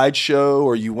the sideshow,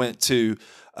 or you went to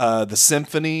the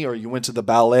symphony, or you went to the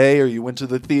ballet, or you went to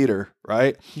the theater,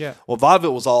 right? Yeah. Well,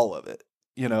 vaudeville was all of it.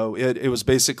 It was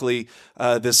basically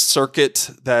this circuit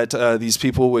that these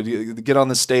people would get on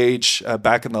the stage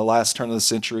back in the last turn of the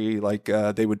century. Like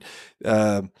they would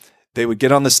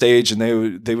get on the stage, and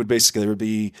there would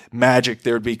be magic,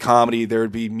 there would be comedy, there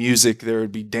would be music, there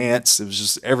would be dance. It was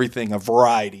just everything, a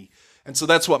variety. And so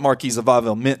that's what Marquise of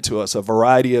Vaudeville meant to us, a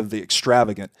variety of the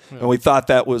extravagant. Yeah. And we thought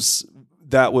that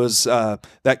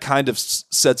kind of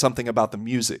said something about the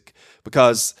music,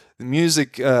 because the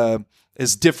music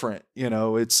is different.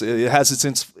 It has its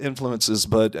influences,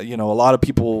 but a lot of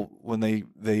people, when they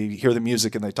hear the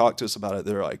music and they talk to us about it,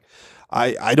 they're like,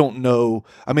 I don't know.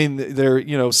 I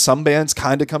mean, some bands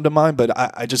kind of come to mind, but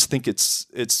I just think it's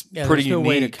pretty unique.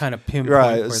 Way to kind of pinpoint.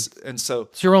 Right. And so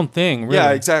it's your own thing, really.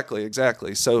 Yeah,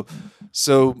 exactly. So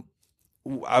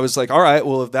I was like, all right,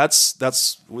 well, if that's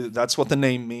what the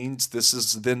name means,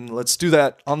 then let's do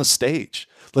that on the stage.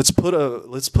 Let's put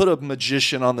a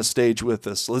magician on the stage with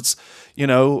us. Let's,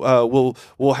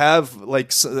 we'll have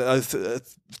like a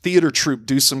theater troupe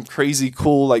do some crazy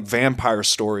cool like vampire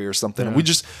story or something.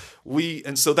 Yeah.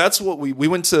 And so that's what we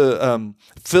went to.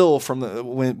 Phil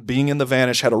being in the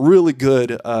Vanish had a really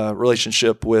good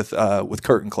relationship with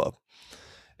Curtain Club,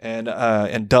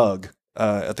 and Doug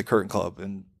at the Curtain Club,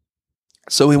 and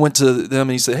so we went to them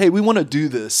and he said, "Hey, we want to do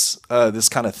this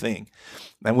kind of thing,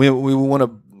 and we want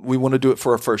to do it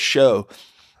for our first show,"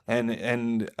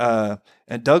 and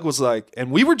Doug was like, and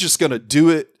we were just gonna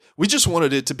do it. We just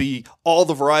wanted it to be all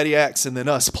the variety acts and then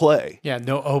us play. Yeah,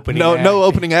 no opening. No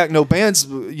opening act, no bands.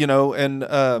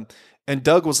 And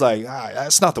Doug was like,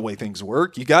 "That's not the way things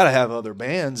work. You got to have other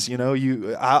bands.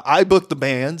 I booked the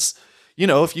bands.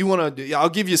 If you want to, I'll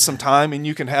give you some time and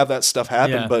you can have that stuff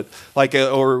happen. Yeah. But like,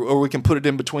 or we can put it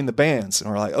in between the bands."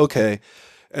 And we're like, okay.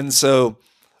 And so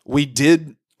we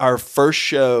did our first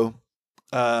show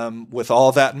with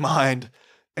all that in mind.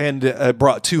 And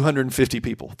brought 250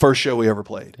 people. First show we ever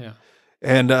played. Yeah.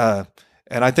 And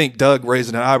I think Doug raised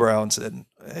an eyebrow and said,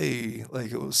 "Hey,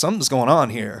 like something's going on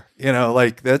here.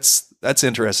 Like that's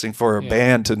interesting for a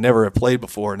band to never have played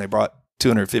before." And they brought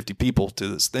 250 people to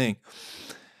this thing.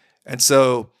 And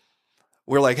so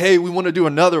we're like, "Hey, we want to do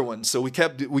another one." So we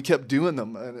kept doing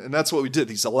them, and that's what we did.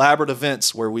 These elaborate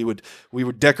events where we would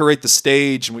decorate the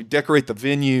stage and we'd decorate the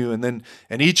venue, and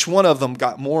each one of them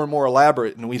got more and more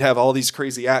elaborate, and we'd have all these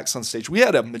crazy acts on stage. We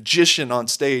had a magician on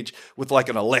stage with like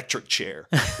an electric chair.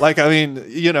 Like, I mean,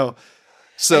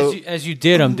 so as you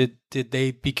did them, did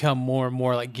they become more and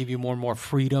more like give you more and more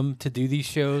freedom to do these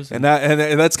shows? And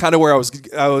that's kind of where I was.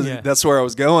 That's where I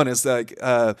was going. Is like.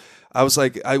 I was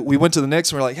like, we went to the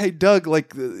next one. We're like, "Hey, Doug,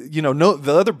 like, no,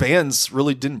 the other bands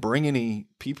really didn't bring any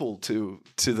people to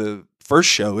the first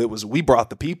show. We brought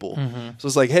the people." Mm-hmm. So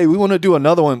it's like, "Hey, we want to do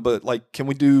another one, but like, can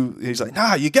we do?" He's like,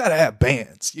 "Nah, you got to have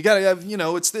bands. You got to have,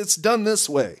 it's done this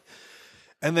way."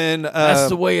 And then that's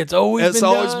the way it's always been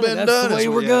done. That's the way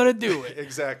we're gonna do it.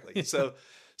 Exactly.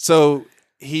 So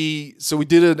we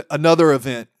did another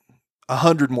event,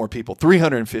 100 more people,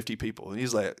 350 people, and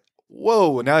he's like,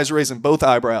 "Whoa," and now he's raising both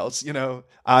eyebrows,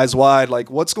 eyes wide, like,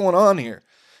 what's going on here?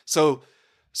 So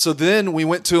then we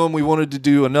went to him, we wanted to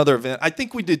do another event. I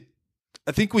think we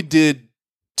did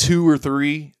 2 or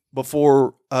 3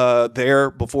 before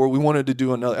we wanted to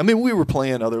do another. I mean, we were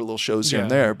playing other little shows here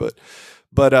and there, but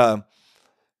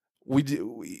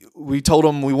we told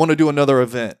him we want to do another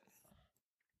event.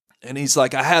 And he's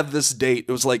like, "I have this date."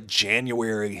 It was like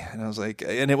January. And I was like,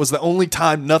 and it was the only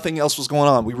time nothing else was going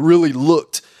on. We really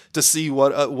looked to see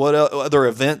what other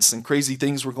events and crazy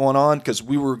things were going on, because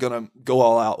we were going to go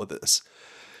all out with this.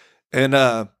 And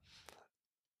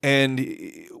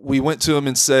we went to him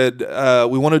and said,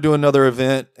 "We want to do another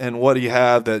event, and what do you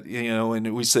have that,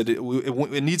 and we said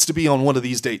it needs to be on one of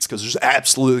these dates, because there's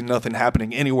absolutely nothing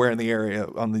happening anywhere in the area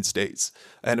on these dates.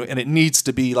 And it needs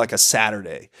to be like a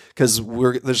Saturday, because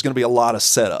there's going to be a lot of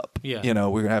setup. Yeah.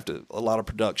 We're going to have a lot of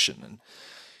production."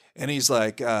 And he's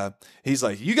like,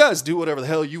 "You guys do whatever the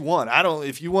hell you want.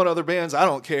 If you want other bands, I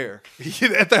don't care."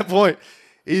 At that point,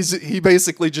 he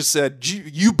basically just said,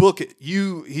 "You book it.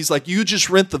 He's like, you just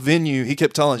rent the venue." He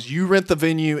kept telling us, "You rent the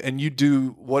venue and you do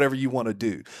whatever you want to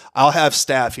do. I'll have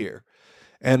staff here."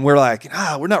 And we're like,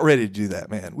 "We're not ready to do that,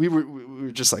 man." We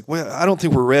were just like, "Well, I don't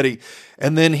think we're ready."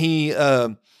 And then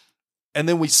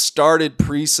we started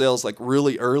pre-sales like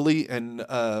really early, and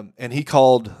he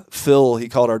called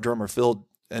our drummer Phil.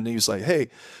 And he was like, "Hey,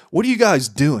 what are you guys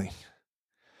doing?"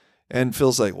 And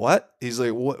Phil's like, "What?" He's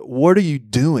like, What are you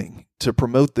doing to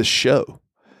promote this show?"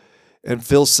 And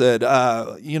Phil said,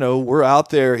 "We're out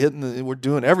there we're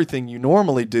doing everything you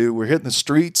normally do. We're hitting the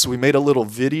streets. We made a little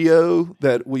video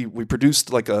that we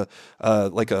produced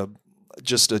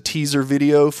just a teaser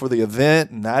video for the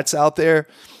event, and that's out there."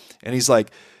 And he's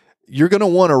like, "You're going to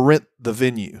want to rent the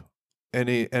venue."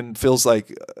 And Phil's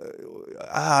like,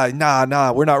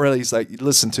 nah, we're not really. He's like,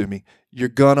 "Listen to me. You're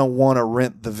going to want to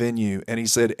rent the venue." And he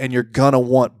said, "And you're going to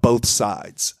want both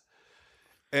sides."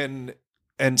 And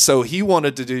and so he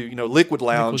wanted to do, you know, Liquid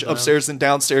Lounge upstairs and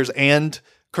downstairs, and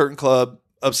Curtain Club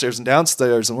upstairs and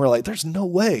downstairs. And we're like, there's no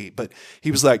way. But he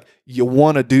was like, you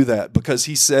want to do that, because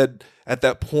he said at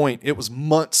that point it was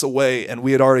months away, and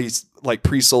we had already like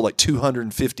pre-sold like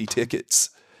 250 tickets.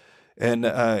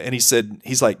 And he said,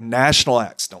 he's like, national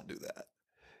acts don't do that.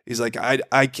 He's like,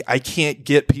 I can't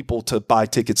get people to buy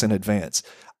tickets in advance.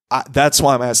 That's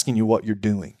why I'm asking you what you're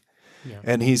doing. Yeah.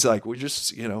 And he's like, we're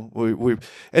just, you know, we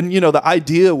and, you know, the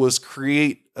idea was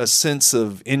create a sense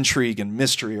of intrigue and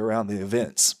mystery around the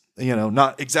events. You know,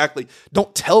 not exactly,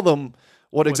 don't tell them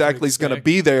what exactly is going to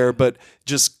be there, but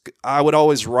just, I would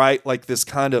always write like this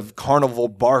kind of Carnival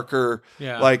Barker,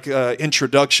 like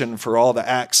introduction for all the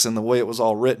acts and the way it was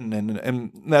all written.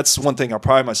 And that's one thing I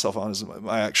pride myself on, is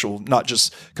my actual, not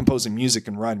just composing music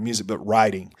and writing music, but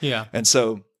writing. Yeah. And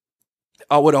so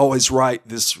I would always write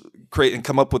this, create and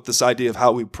come up with this idea of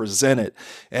how we present it.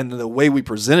 And the way we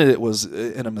presented it was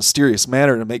in a mysterious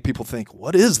manner to make people think,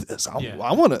 what is this? I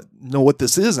want to know what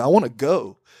this is. And I want to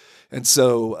go. And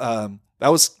so that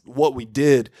was what we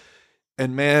did.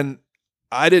 And man,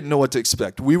 I didn't know what to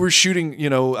expect. We were shooting, you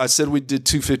know, I said we did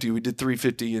 250, we did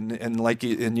 350.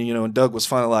 And you know, and Doug was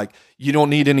finally like, you don't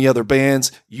need any other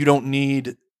bands. You don't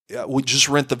need, we just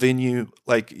rent the venue.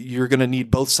 Like, you're going to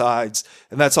need both sides.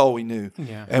 And that's all we knew.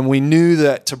 Yeah. And we knew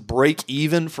that to break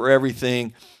even for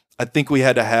everything, I think we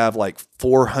had to have like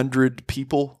 400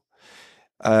 people.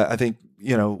 I think,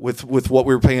 you know, with what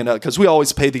we were paying out, because we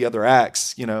always pay the other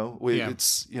acts, you know,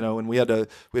 it's, you know, and we had to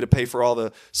pay for all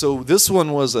the, so this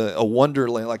one was a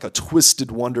Wonderland, like a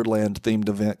Twisted Wonderland themed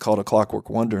event called A Clockwork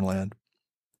Wonderland.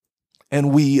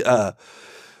 And we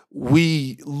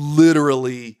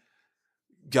literally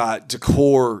got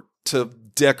decor to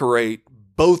decorate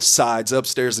both sides,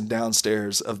 upstairs and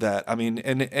downstairs of that. I mean,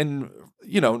 and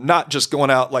you know, not just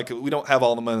going out, like, we don't have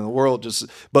all the money in the world,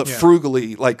 but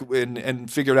frugally, like, and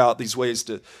figured out these ways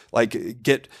to like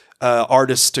get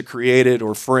artists to create it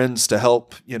or friends to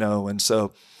help, you know. And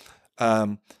so,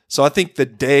 so I think the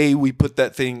day we put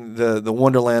that thing, the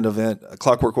Wonderland event,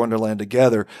 Clockwork Wonderland,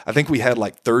 together, I think we had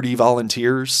like 30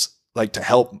 volunteers like to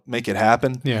help make it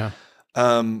happen. Yeah.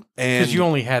 And because you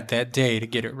only had that day to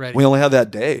get it ready. We only had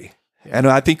that day. Yeah. And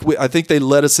I think they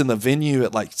let us in the venue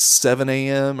at like 7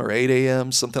 a.m. or 8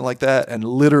 a.m., something like that. And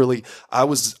literally, I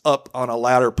was up on a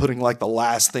ladder putting like the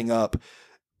last thing up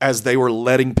as they were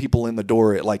letting people in the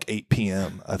door at like 8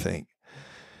 p.m., I think.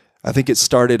 I think it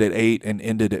started at 8 and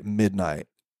ended at midnight.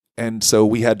 And so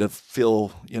we had to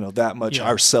fill, you know, that much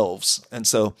ourselves. And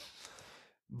so,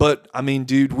 but I mean,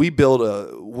 dude, we built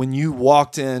when you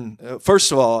walked in,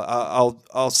 first of all,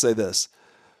 I'll say this.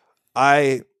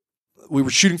 We were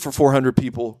shooting for 400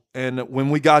 people, and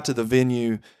when we got to the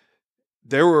venue,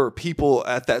 there were people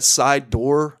at that side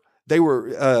door. They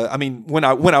were, I mean, when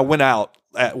I went out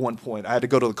at one point, I had to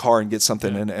go to the car and get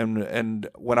something, and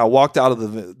when I walked out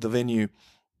of the venue,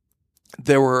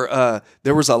 there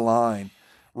was a line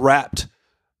wrapped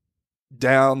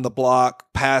down the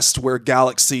block past where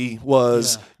Galaxy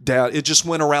was down. It just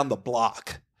went around the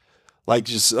block, like,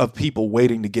 just of people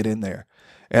waiting to get in there.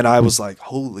 And I was like,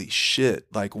 holy shit,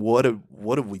 like, what have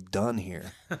we done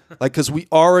here? Like, because we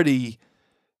already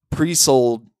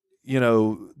pre-sold, you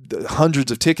know,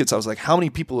 hundreds of tickets. I was like, how many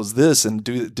people is this? And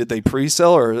did they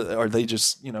pre-sell, or are they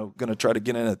just, you know, going to try to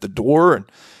get in at the door? And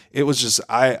it was just,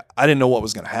 I didn't know what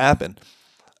was going to happen.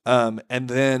 And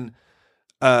then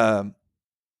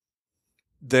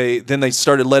they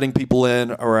started letting people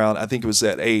in around, I think it was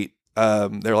at 8.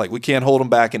 They're like, we can't hold them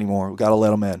back anymore. We got to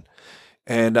let them in.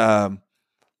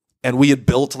 And we had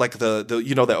built like the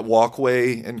you know, that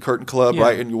walkway in Curtain Club,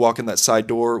 right? And you walk in that side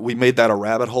door. We made that a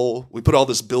rabbit hole. We put all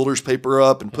this builder's paper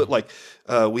up and put like,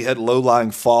 we had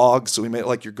low-lying fog. So we made it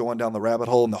like you're going down the rabbit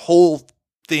hole. And the whole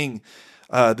thing,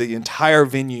 the entire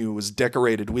venue was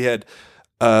decorated. We had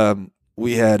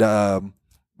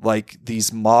like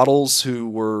these models who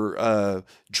were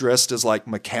dressed as like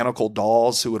mechanical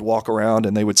dolls who would walk around,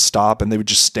 and they would stop and they would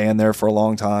just stand there for a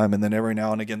long time. And then every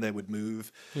now and again they would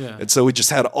move. Yeah. And so we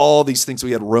just had all these things.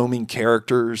 We had roaming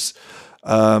characters.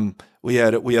 We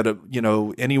had you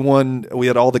know, anyone, we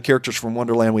had all the characters from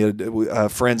Wonderland. We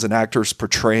had friends and actors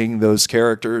portraying those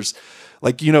characters.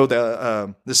 Like, you know,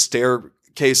 the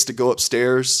staircase to go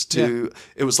upstairs to,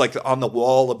 it was like on the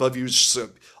wall above you, just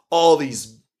all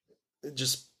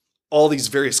these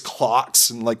various clocks,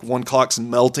 and like one clock's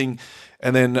melting.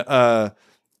 And then, I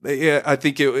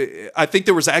think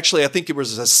it was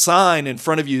a sign in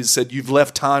front of you that said you've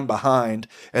left time behind.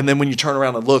 And then when you turn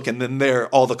around and look, and then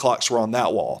all the clocks were on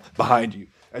that wall behind you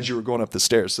as you were going up the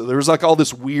stairs. So there was like all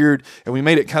this weird, and we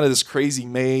made it kind of this crazy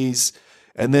maze.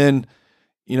 And then,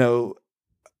 you know,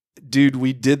 dude,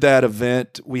 we did that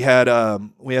event. We had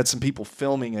some people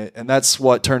filming it, and that's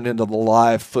what turned into the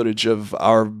live footage of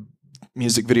our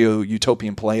music video,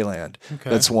 Utopian Playland. Okay.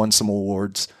 That's won some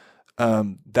awards.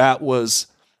 That was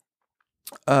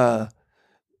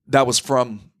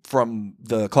from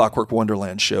the Clockwork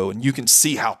Wonderland show, and you can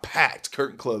see how packed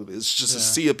Curtain Club is. Just a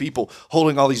sea of people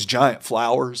holding all these giant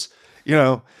flowers. You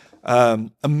know,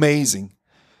 amazing.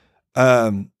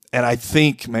 And I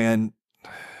think, man,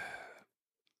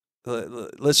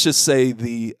 let's just say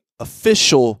the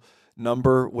official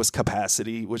number was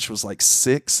capacity, which was like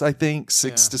 6, I think,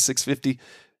 6 to 650.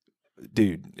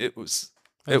 Dude, that was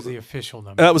the official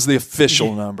number. That was the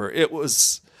official number. It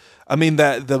was, I mean,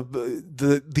 that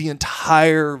the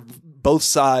entire, both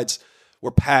sides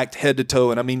were packed head to toe,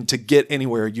 and I mean, to get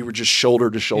anywhere, you were just shoulder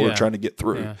to shoulder trying to get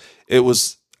through. Yeah. It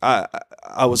was, I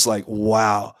was like,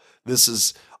 wow, this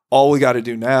is all we got to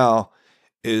do now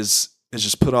is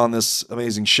just put on this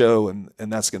amazing show, and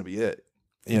that's going to be it,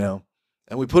 you know.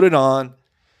 And we put it on,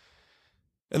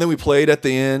 and then we played at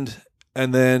the end,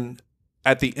 and then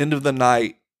at the end of the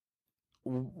night,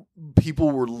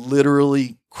 people were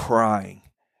literally crying.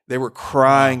 They were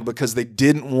crying because they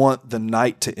didn't want the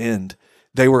night to end.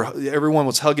 Everyone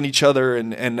was hugging each other,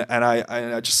 and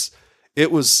I just,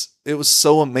 it was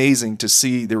so amazing to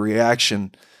see the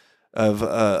reaction of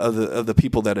the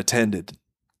people that attended,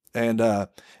 and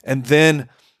then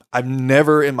I've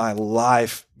never in my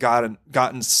life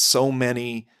gotten so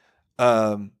many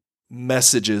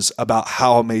messages about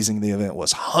how amazing the event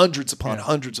was. Hundreds upon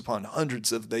hundreds upon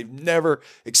hundreds of, they've never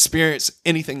experienced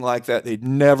anything like that. They'd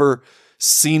never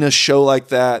seen a show like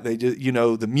that. They did, you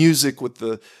know, the music with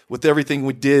everything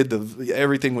we did,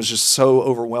 everything was just so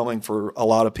overwhelming for a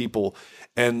lot of people.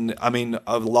 And I mean,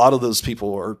 a lot of those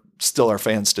people are still our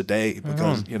fans today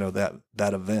because, you know, that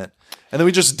event. And then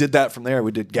we just did that from there.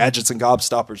 We did Gadgets and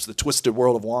Gobstoppers, the Twisted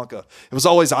World of Wonka. It was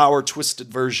always our twisted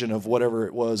version of whatever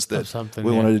it was that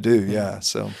we wanted to do. Yeah.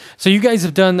 So you guys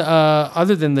have done,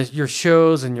 other than your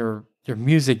shows and your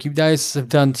music, you guys have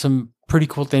done some pretty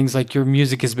cool things. Like your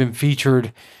music has been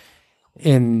featured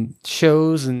in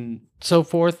shows and so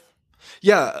forth.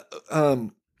 Yeah.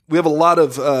 We have a lot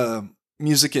of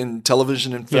music in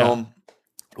television and film. Yeah.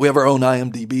 We have our own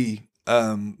IMDb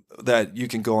that you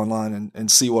can go online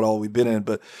and see what all we've been in.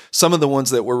 But some of the ones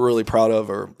that we're really proud of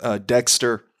are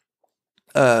Dexter.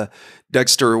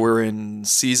 Dexter, we're in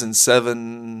season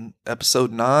 7,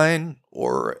 episode 9,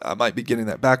 or I might be getting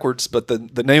that backwards, but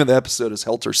the name of the episode is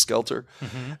Helter Skelter.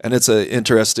 Mm-hmm. And it's an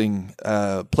interesting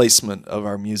placement of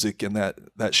our music in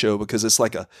that show, because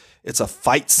it's a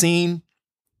fight scene,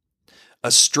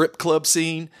 a strip club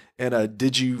scene, and a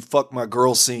did you fuck my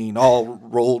girl scene all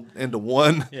rolled into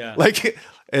one. Yeah.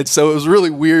 And so it was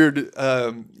really weird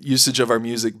usage of our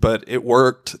music, but it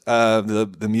worked.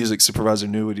 The music supervisor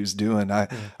knew what he was doing. I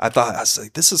thought, I was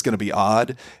like, this is going to be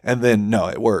odd. And then no,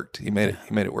 it worked. He made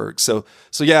it work. So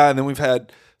yeah. And then we've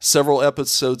had several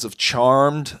episodes of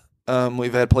Charmed.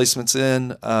 We've had placements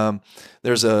in.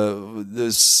 There's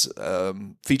this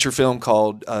feature film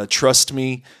called Trust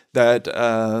Me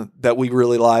that we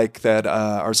really like, that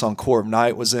our song Core of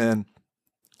Night was in.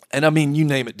 And I mean, you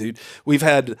name it, dude. We've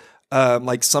had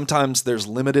like sometimes there's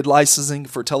limited licensing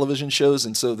for television shows,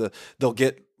 and so they'll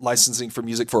get licensing for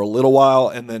music for a little while,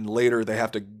 and then later they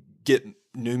have to get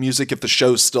new music if the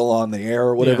show's still on the air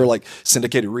or whatever, like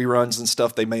syndicated reruns and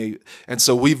stuff. They may, and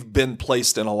so we've been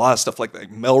placed in a lot of stuff like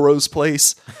Melrose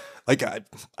Place. Like I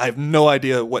have no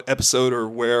idea what episode or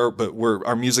where, but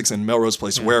our music's in Melrose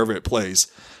Place wherever it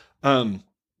plays.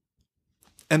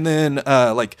 And then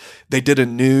like they did a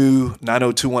new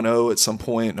 90210 at some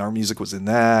point, and our music was in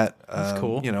that. That's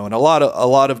cool. You know, and a lot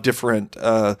of different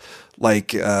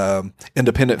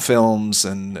independent films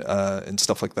and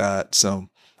stuff like that. So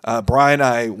Brian and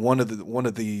I, one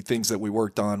of the things that we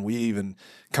worked on, we even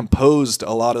composed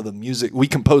a lot of the music. We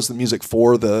composed the music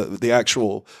for the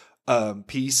actual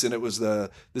piece, and it was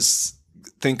this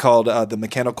thing called The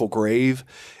Mechanical Grave,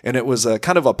 and it was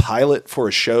kind of a pilot for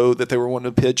a show that they were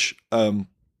wanting to pitch.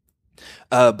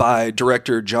 By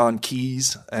director John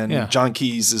Keys, and John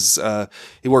Keys is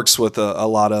he works with a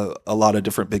lot of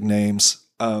different big names,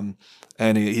 and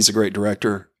he's a great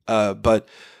director. But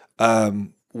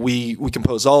we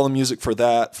composed all the music for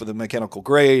The Mechanical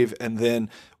Grave, and then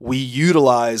we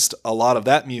utilized a lot of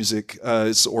that music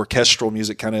as orchestral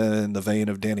music, kind of in the vein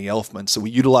of Danny Elfman. So we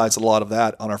utilized a lot of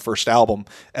that on our first album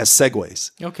as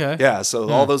segues. Okay. Yeah. So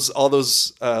all those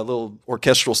little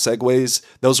orchestral segues,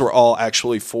 those were all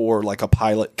actually for like a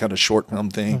pilot kind of short film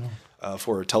thing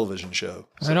for a television show.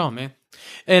 So. Right on, man.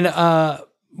 And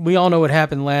we all know what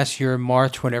happened last year in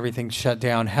March when everything shut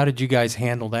down. How did you guys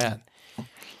handle that?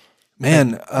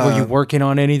 Man, Were you working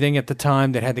on anything at the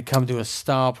time that had to come to a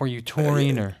stop? Were you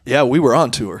touring or yeah, we were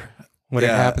on tour. what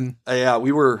had happened? Yeah,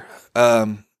 we were.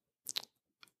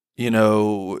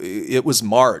 It was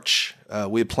March.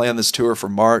 We had planned this tour for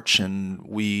March, and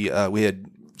we had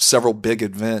several big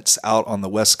events out on the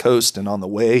West Coast and on the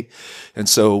way, and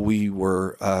so we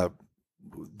were.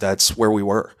 That's where we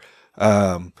were.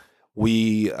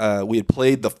 We had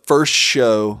played the first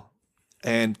show,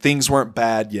 and things weren't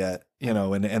bad yet,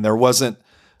 and there wasn't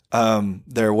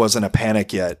a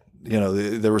panic yet.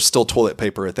 There was still toilet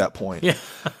paper at that point. Yeah.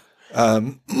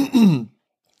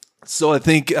 So I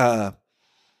think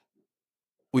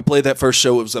we played that first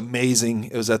show. It was amazing.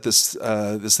 It was at this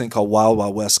thing called Wild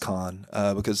Wild West Con,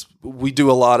 because we do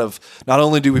a lot of, not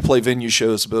only do we play venue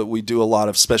shows, but we do a lot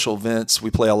of special events.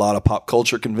 We play a lot of pop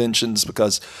culture conventions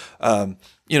because,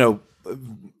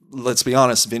 let's be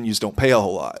honest, venues don't pay a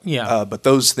whole lot. Yeah. But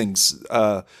those things,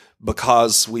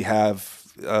 because we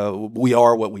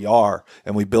are what we are,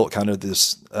 and we built kind of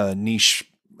this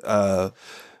niche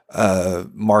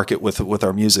market with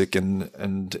our music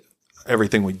and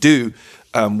everything we do,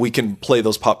 we can play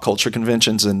those pop culture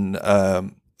conventions, and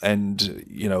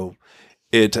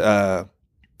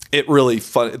it really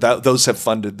those have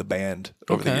funded the band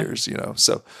over the years,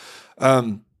 So,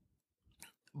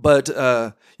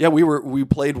 we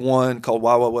played one called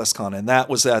Wild Wild West Con, and that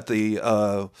was at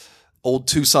the old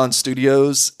Tucson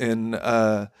Studios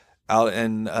out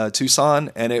in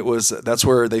Tucson, and that's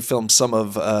where they filmed some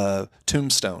of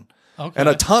Tombstone, and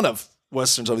a ton of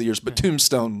Westerns over the years, but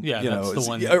Tombstone, that's the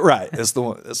one. Right, that's the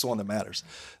one. That's the one that matters.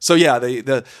 So yeah,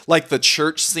 the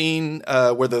church scene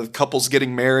where the couple's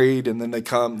getting married and then they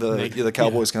come, the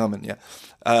cowboys come, and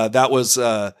that's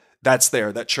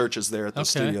there. That church is there at the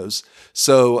studios.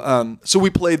 So we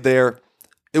played there.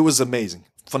 It was amazing,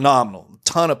 phenomenal. A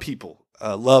ton of people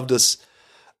loved us,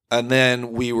 and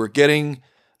then we were getting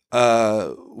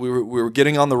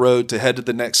getting on the road to head to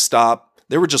the next stop.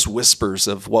 There were just whispers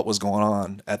of what was going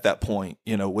on at that point,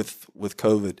 with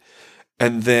COVID.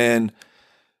 And then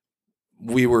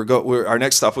our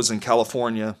next stop was in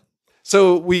California.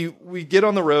 So we get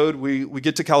on the road, we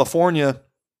get to California,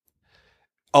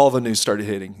 all the news started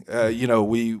hitting.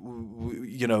 We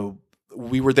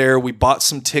were there, we bought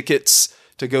some tickets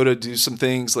to go to do some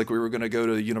things, like we were going to go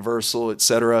to Universal,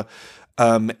 etc.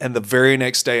 And the very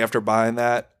next day after buying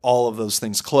that, all of those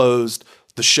things closed,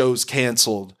 the shows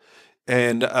canceled.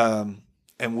 And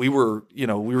we were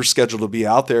scheduled to be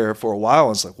out there for a while. I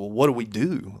was like, well, what do we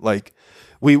do? Like,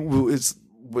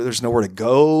 there's nowhere to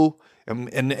go,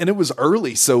 and it was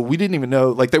early, so we didn't even know.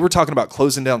 Like, they were talking about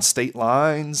closing down state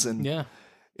lines, and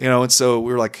and so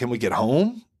we were like, can we get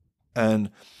home?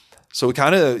 And so we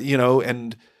kind of,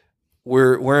 and we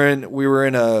were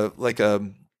in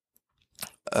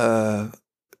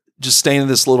just staying in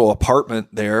this little apartment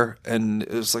there, and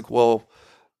it was like, well,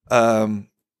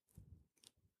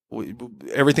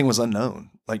 everything was unknown,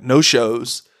 like no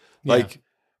shows, like,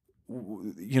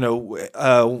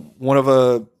 one of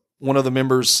the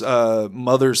members'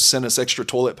 mothers sent us extra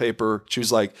toilet paper. She was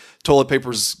like, toilet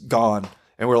paper's gone.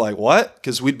 And we're like, what?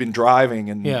 Because we'd been driving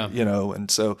and,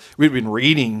 and so we'd been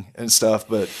reading and stuff.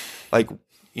 But like,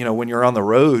 when you're on the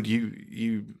road,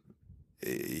 you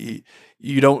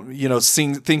don't,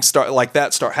 seeing things start like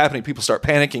that start happening. People start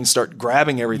panicking, start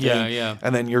grabbing everything.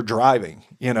 And then you're driving,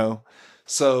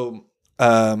 So,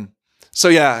 I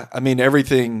mean,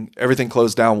 everything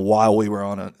closed down while we were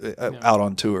out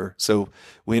on tour. So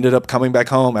we ended up coming back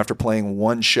home after playing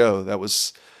one show. That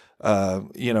was,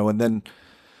 and then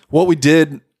what we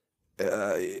did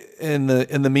in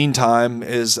the meantime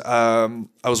is I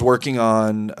was working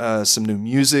on some new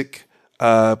music,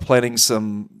 planning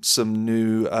some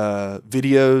new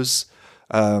videos.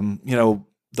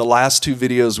 The last two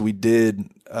videos we did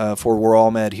for We're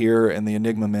All Mad Here and The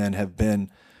Enigma Men have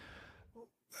been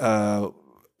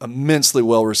immensely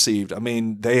well received. I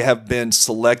mean, they have been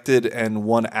selected and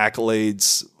won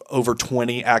accolades, over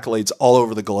 20 accolades all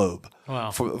over the globe.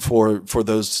 Wow. For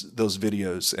those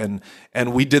videos,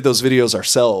 and we did those videos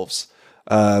ourselves.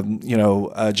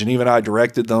 Geneva and I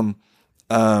directed them,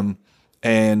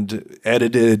 and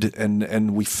edited,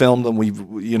 and we filmed them. We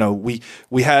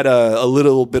had a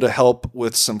little bit of help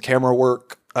with some camera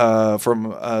work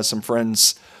from some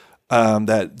friends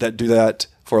that do that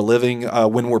for a living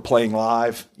when we're playing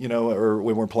live, or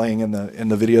when we're playing in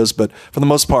the videos. But for the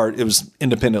most part, it was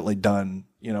independently done,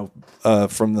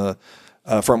 from the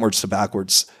frontwards to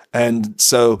backwards. And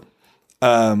so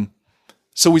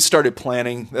we started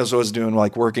planning. That's what I was doing,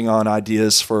 like working on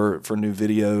ideas for new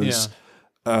videos.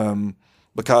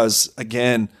 Because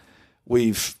again,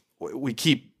 we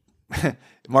keep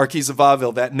Marquis of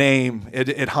Vaudeville, that name,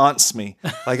 it haunts me.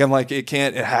 Like I'm like, it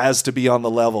has to be on the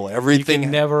level. Everything You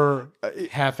can never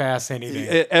half-ass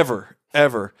anything.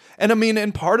 ever. And I mean,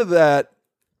 and part of that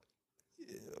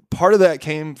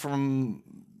came from,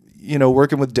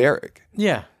 working with Derek.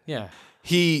 Yeah.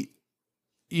 He,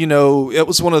 it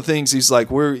was one of the things he's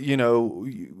like, we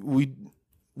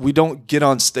don't get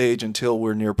on stage until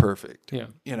we're near perfect. Yeah.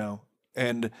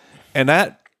 And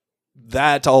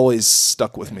that always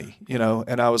stuck with me,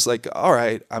 and I was like, all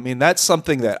right, I mean, that's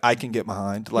something that I can get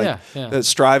behind, like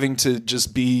striving to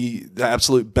just be the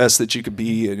absolute best that you could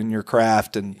be in your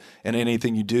craft and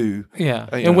anything you do. Yeah.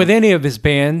 And with any of his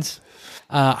bands,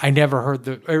 I never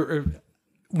heard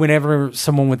whenever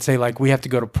someone would say like, we have to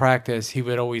go to practice, he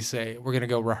would always say, we're going to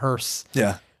go rehearse.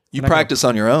 Yeah. You practice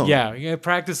on your own. Yeah. You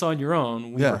practice on your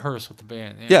own. We rehearse with the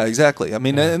band. Yeah, exactly. I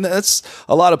mean, and that's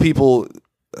a lot of people,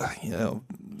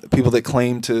 people that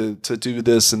claim to do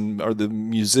this and are the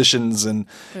musicians and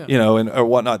or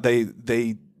whatnot,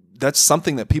 they that's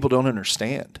something that people don't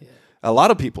understand. A lot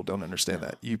of people don't understand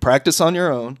that. You practice on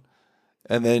your own,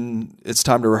 and then it's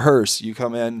time to rehearse. You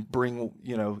come in, bring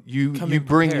you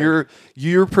bring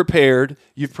you're prepared.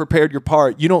 You've prepared your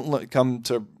part. You don't come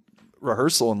to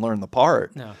rehearsal and learn the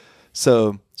part. No.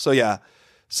 So yeah.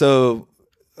 So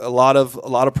a lot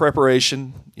of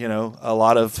preparation, a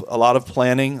lot of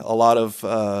planning, a lot of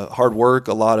hard work,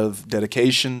 a lot of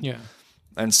dedication. Yeah.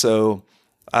 And so,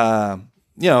 I'm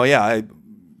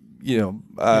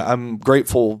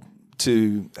grateful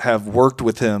to have worked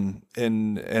with him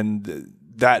and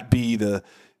that be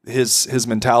his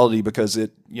mentality, because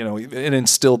it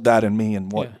instilled that in me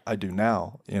and what I do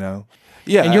now,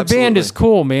 Yeah, and your absolutely. band is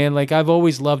cool, man. Like, I've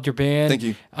always loved your band. Thank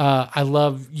you. I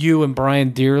love you and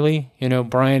Brian dearly.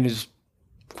 Brian is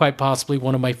quite possibly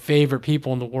one of my favorite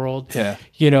people in the world. Yeah.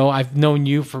 I've known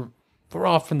you we're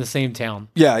all from the same town.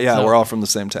 Yeah, so, we're all from the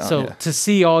same town. So to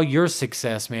see all your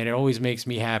success, man, it always makes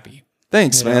me happy.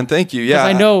 Thanks, man. Thank you. Yeah.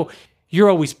 I know you're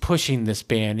always pushing this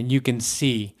band, and you can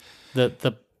see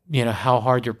the how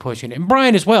hard you're pushing it. And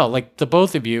Brian as well, like the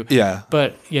both of you. Yeah.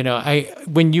 But,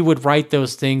 when you would write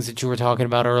those things that you were talking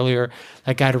about earlier,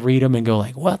 like I'd read them and go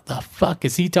like, what the fuck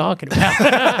is he talking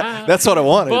about? That's what I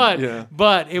wanted.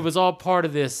 But it was all part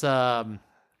of this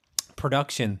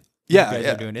production you guys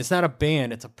are doing. It's not a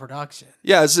band, it's a production.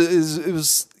 Yeah, it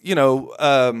was,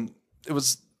 it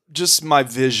was just my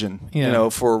vision,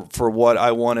 for what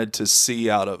I wanted to see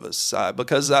out of us.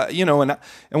 Because, and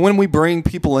when we bring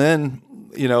people in,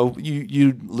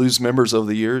 you lose members over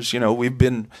the years. We've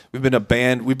been a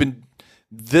band. We've been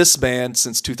this band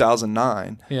since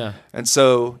 2009. Yeah. And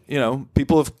so,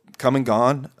 people have come and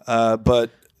gone. But,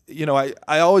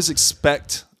 I always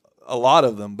expect a lot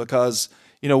of them, because,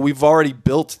 we've already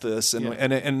built this,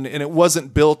 and it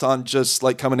wasn't built on just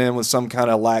like coming in with some kind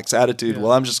of lax attitude. Yeah.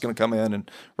 Well, I'm just going to come in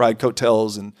and ride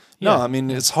coattails. And no, I mean,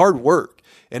 it's hard work.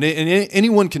 And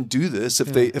anyone can do this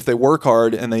if they work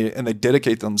hard and they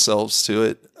dedicate themselves to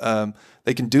it.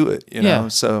 They can do it,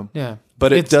 So,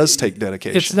 but it does take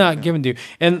dedication. It's not given to you.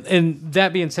 And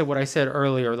that being said, what I said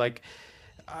earlier, like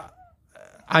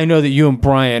I know that you and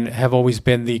Brian have always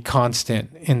been the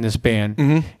constant in this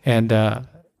band, and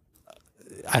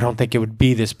I don't think it would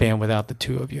be this band without the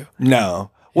two of you.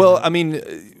 No, well, I mean,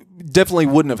 definitely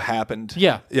wouldn't have happened.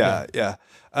 Yeah.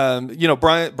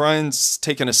 Brian's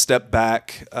taken a step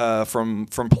back from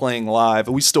playing live.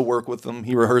 We still work with him.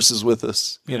 He rehearses with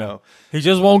us. He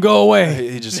just won't go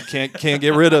away. He just can't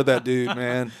get rid of that dude,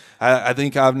 man. I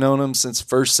think I've known him since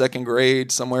first, second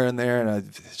grade, somewhere in there, and I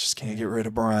just can't get rid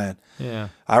of Brian. Yeah.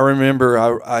 I remember.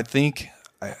 I think.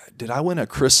 Did I win a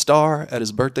Chris Star at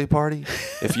his birthday party?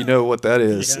 If you know what that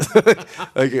is,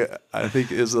 like I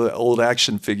think it's an old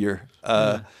action figure.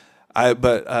 So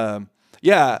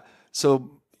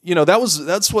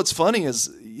that's what's funny is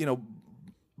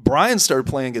Brian started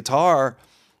playing guitar,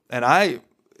 and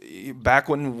back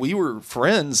when we were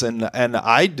friends, and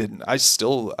I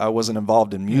wasn't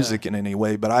involved in music in any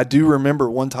way, but I do remember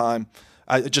one time.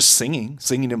 I just singing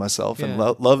to myself and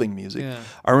loving music. Yeah.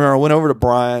 I remember I went over to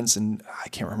Brian's, and I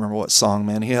can't remember what song,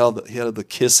 man. He had the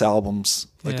Kiss albums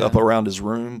up around his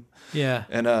room. Yeah.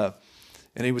 And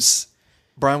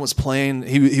Brian was playing.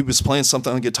 He was playing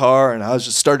something on guitar, and I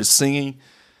just started singing.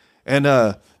 And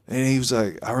he was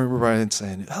like, I remember Brian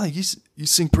saying, "Oh, you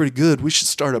sing pretty good. We should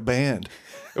start a band."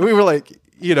 And we were like,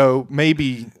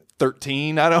 maybe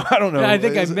 13. I don't know. Yeah, I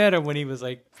think I met him when he was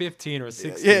like 15 or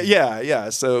 16. Yeah.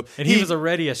 So he was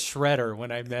already a shredder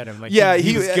when I met him. Like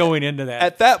he was going into that.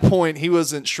 At that point, he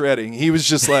wasn't shredding. He was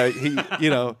just like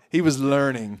he was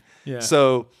learning. Yeah.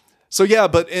 So yeah.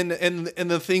 But and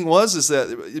the thing is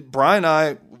that Brian and I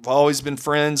have always been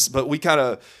friends, but we kind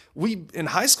of we in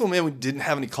high school, man, we didn't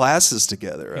have any classes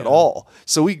together at all.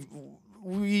 So we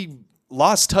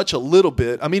lost touch a little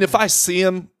bit. I mean, if I see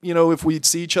him, if we'd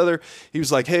see each other, he was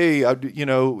like, hey,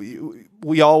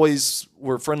 we always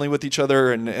were friendly with each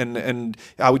other, and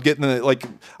I would get in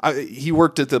he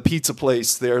worked at the pizza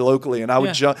place there locally, and I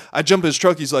would I'd jump in his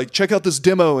truck. He's like, check out this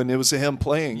demo, and it was him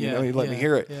playing. He'd let me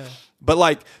hear it. Yeah.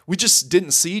 But we just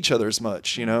didn't see each other as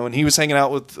much, and he was hanging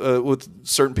out with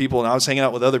certain people, and I was hanging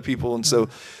out with other people, and so,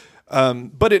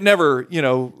 but it never,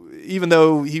 even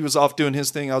though he was off doing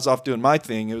his thing, I was off doing my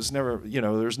thing. It was never,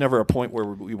 there was never a point where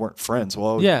we weren't friends.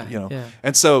 Well,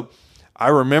 and so I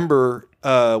remember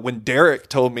when Derek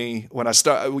told me when I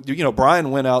started,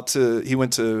 Brian went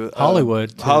to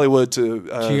Hollywood to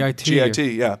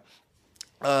GIT,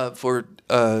 for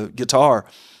guitar,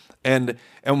 and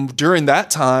during that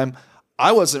time,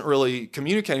 I wasn't really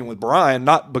communicating with Brian,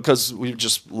 not because we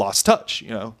just lost touch,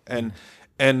 and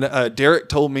Derek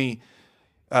told me.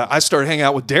 I started hanging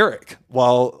out with Derek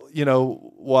while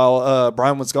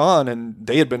Brian was gone, and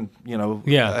they had been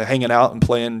hanging out and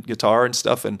playing guitar and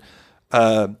stuff, and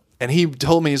he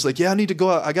told me, he's like, I need to go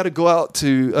out. I got to go out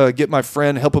to get my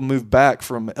friend, help him move back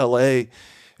from L.A.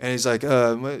 And he's like,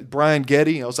 Brian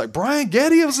Getty. I was like, Brian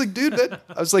Getty? I was like, dude,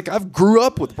 I've grew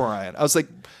up with Brian. I was like,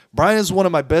 Brian is one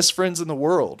of my best friends in the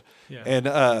world. Yeah. And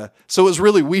so it was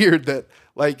really weird that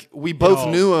we both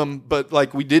knew him, but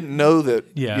we didn't know that,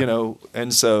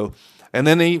 and so, and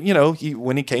then he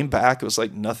when he came back, it was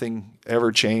like nothing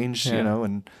ever changed,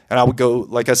 and I would go,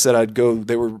 like I said,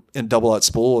 they were in Double Out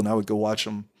Spool, and I would go watch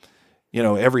them,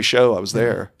 every show I was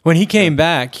there. When he came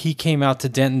back, he came out to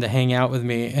Denton to hang out with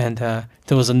me, and there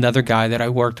was another guy that I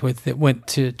worked with that went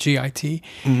to GIT,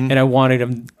 and I wanted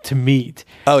him to meet.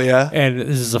 Oh yeah. And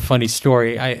this is a funny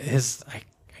story. I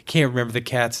can't remember the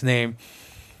cat's name,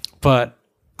 but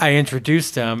I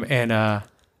introduced him, and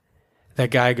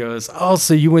that guy goes, oh,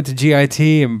 so you went to GIT?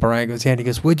 And Brian goes, yeah. And he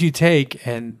goes, what'd you take?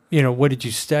 And, what did you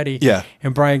study? Yeah.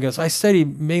 And Brian goes, I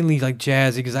studied mainly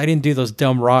jazz. He goes, I didn't do those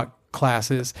dumb rock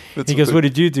classes. He goes, what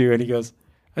did you do? And he goes,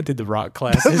 I did the rock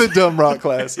classes. The dumb rock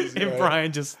classes. And right.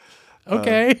 Brian just,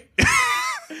 okay.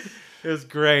 It was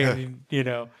great. I mean,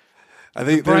 I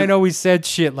think Brian always said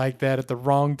shit like that at the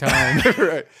wrong time.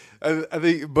 Right. I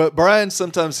think, but Brian,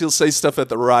 sometimes he'll say stuff at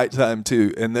the right time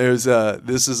too. And there's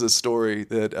this is a story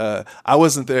that I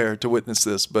wasn't there to witness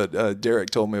this, but Derek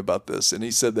told me about this, and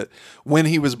he said that when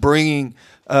he was bringing,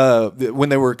 when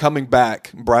they were coming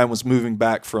back, Brian was moving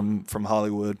back from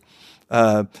Hollywood.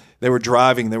 They were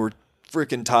driving. They were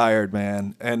freaking tired,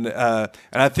 man, and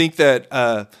I think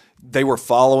that. They were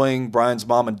following Brian's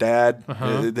mom and dad.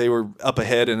 They were up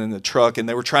ahead and in the truck, and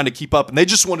they were trying to keep up, and they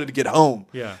just wanted to get home.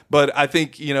 Yeah. But I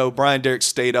think Brian and Derek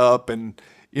stayed up, and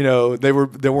they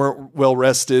weren't well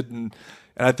rested, and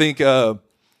I think what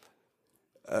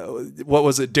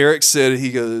was it? Derek said,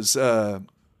 he goes,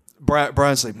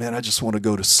 Brian's like, man, I just want to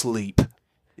go to sleep.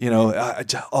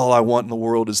 All I want in the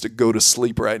world is to go to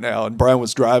sleep right now. And Brian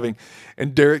was driving,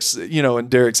 and Derek's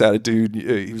attitude,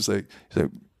 he was like,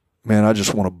 man, I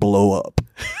just want to blow up.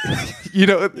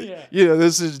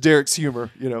 This is Derek's humor,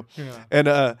 Yeah.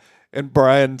 And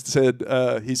Brian said,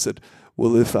 he said,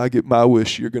 well, if I get my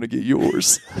wish, you're going to get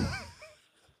yours.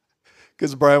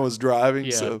 Because Brian was driving.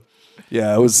 Yeah. So,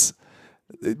 yeah, it was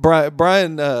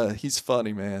Brian, he's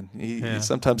funny, man. He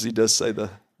sometimes he does say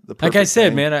the like I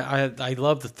said, thing. man, I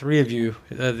love the three of you.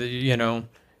 I've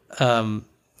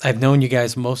known you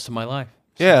guys most of my life.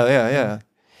 So. Yeah.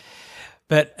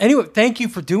 But anyway, thank you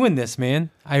for doing this, man.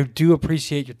 I do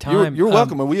appreciate your time. You're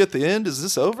welcome. Are we at the end? Is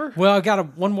this over? Well, I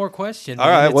got one more question. All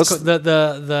right. What's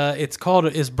it's called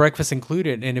Is Breakfast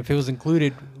Included? And if it was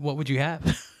included, what would you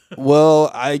have? Well,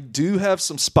 I do have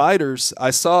some spiders.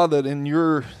 I saw that in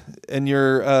your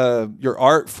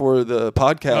art for the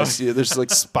podcast.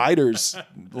 There's spiders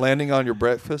landing on your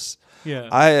breakfast.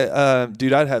 Yeah.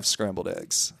 Dude, I'd have scrambled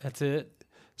eggs. That's it.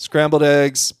 Scrambled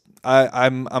eggs.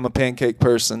 I'm a pancake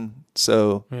person.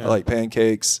 So I like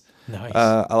pancakes. Nice.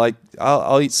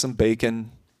 I'll eat some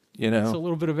bacon. It's a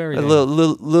little bit of everything. A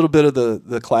little bit of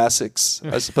the classics,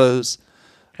 I suppose.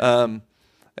 And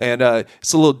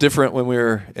it's a little different when we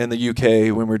were in the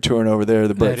UK when we were touring over there.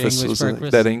 The breakfast was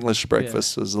that English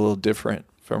breakfast was a little different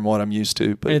from what I'm used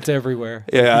to. But it's everywhere.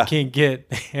 Yeah, you can't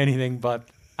get anything but.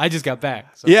 I just got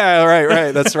back. So. Yeah,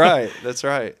 right. That's right. That's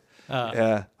right.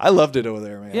 Yeah, I loved it over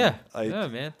there, man. Yeah,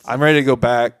 man. I'm ready to go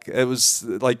back. It was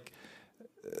like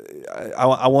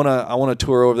I want to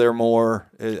tour over there more.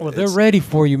 They're ready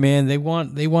for you, man. They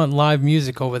want live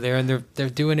music over there, and they're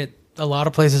doing it. A lot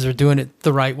of places are doing it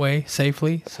the right way,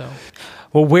 safely. So,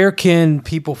 well, where can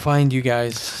people find you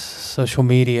guys? Social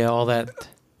media, all that.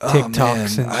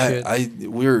 TikToks and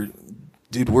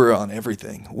shit. We're on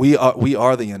everything. We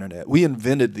are the internet. We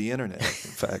invented the internet. In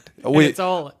fact, it's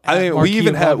all. we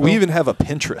even have a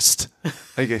Pinterest.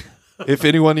 Like, if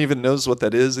anyone even knows what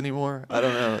that is anymore, I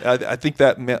don't know. I think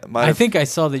that might. I think I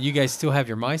saw that you guys still have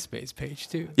your MySpace page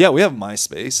too. Yeah, we have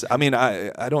MySpace. I mean,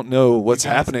 I don't know what's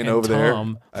happening over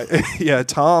Tom. there.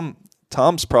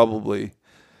 Tom's probably.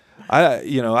 I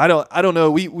don't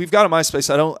know. We've got a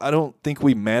MySpace. I don't think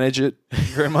we manage it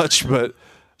very much, but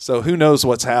so who knows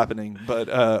what's happening, but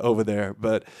over there.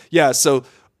 But yeah, so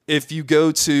if you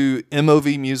go to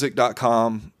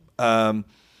movmusic.com,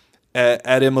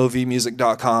 at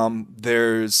movmusic.com,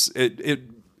 there's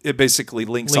it basically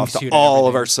links off to all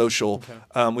of our social.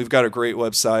 Okay. We've got a great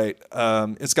website.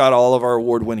 It's got all of our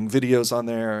award-winning videos on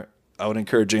there. I would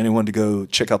encourage anyone to go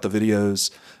check out the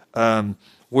videos.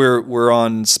 We're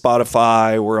on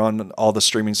Spotify. We're on all the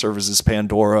streaming services,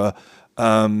 Pandora,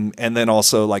 and then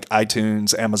also like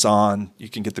iTunes, Amazon. You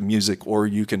can get the music, or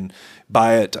you can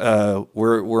buy it.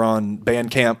 We're on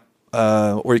Bandcamp,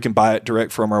 or you can buy it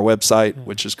direct from our website,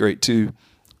 which is great too.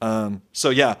 So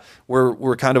yeah,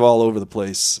 we're kind of all over the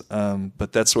place,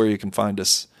 but that's where you can find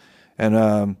us. And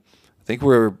I think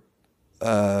we're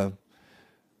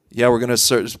gonna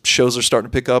start. Shows are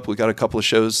starting to pick up. We got a couple of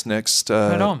shows next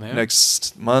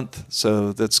next month,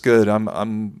 so that's good.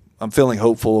 I'm feeling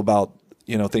hopeful about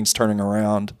things turning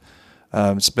around.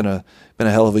 It's been a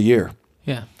hell of a year.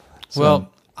 Yeah. So,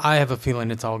 well, I have a feeling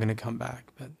it's all gonna come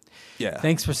back. But yeah,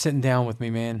 thanks for sitting down with me,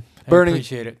 man. Bernie, I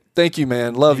appreciate it. Thank you,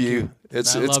 man. Love you.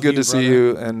 It's good to see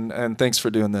you, and thanks for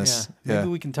doing this. Yeah. Maybe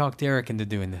we can talk Derek into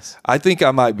doing this. I think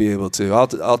I might be able to.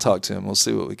 I'll talk to him. We'll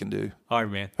see what we can do. All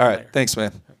right, man. All right. Later. Thanks,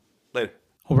 man. Later.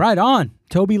 Well, right on.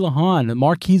 Toby Lahan, the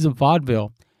Marquise of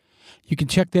Vaudeville. You can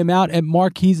check them out at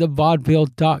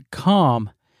marquiseofvaudeville.com.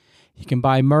 You can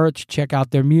buy merch, check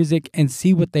out their music, and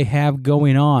see what they have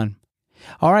going on.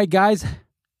 All right, guys.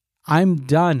 I'm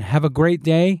done. Have a great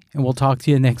day, and we'll talk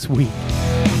to you next week.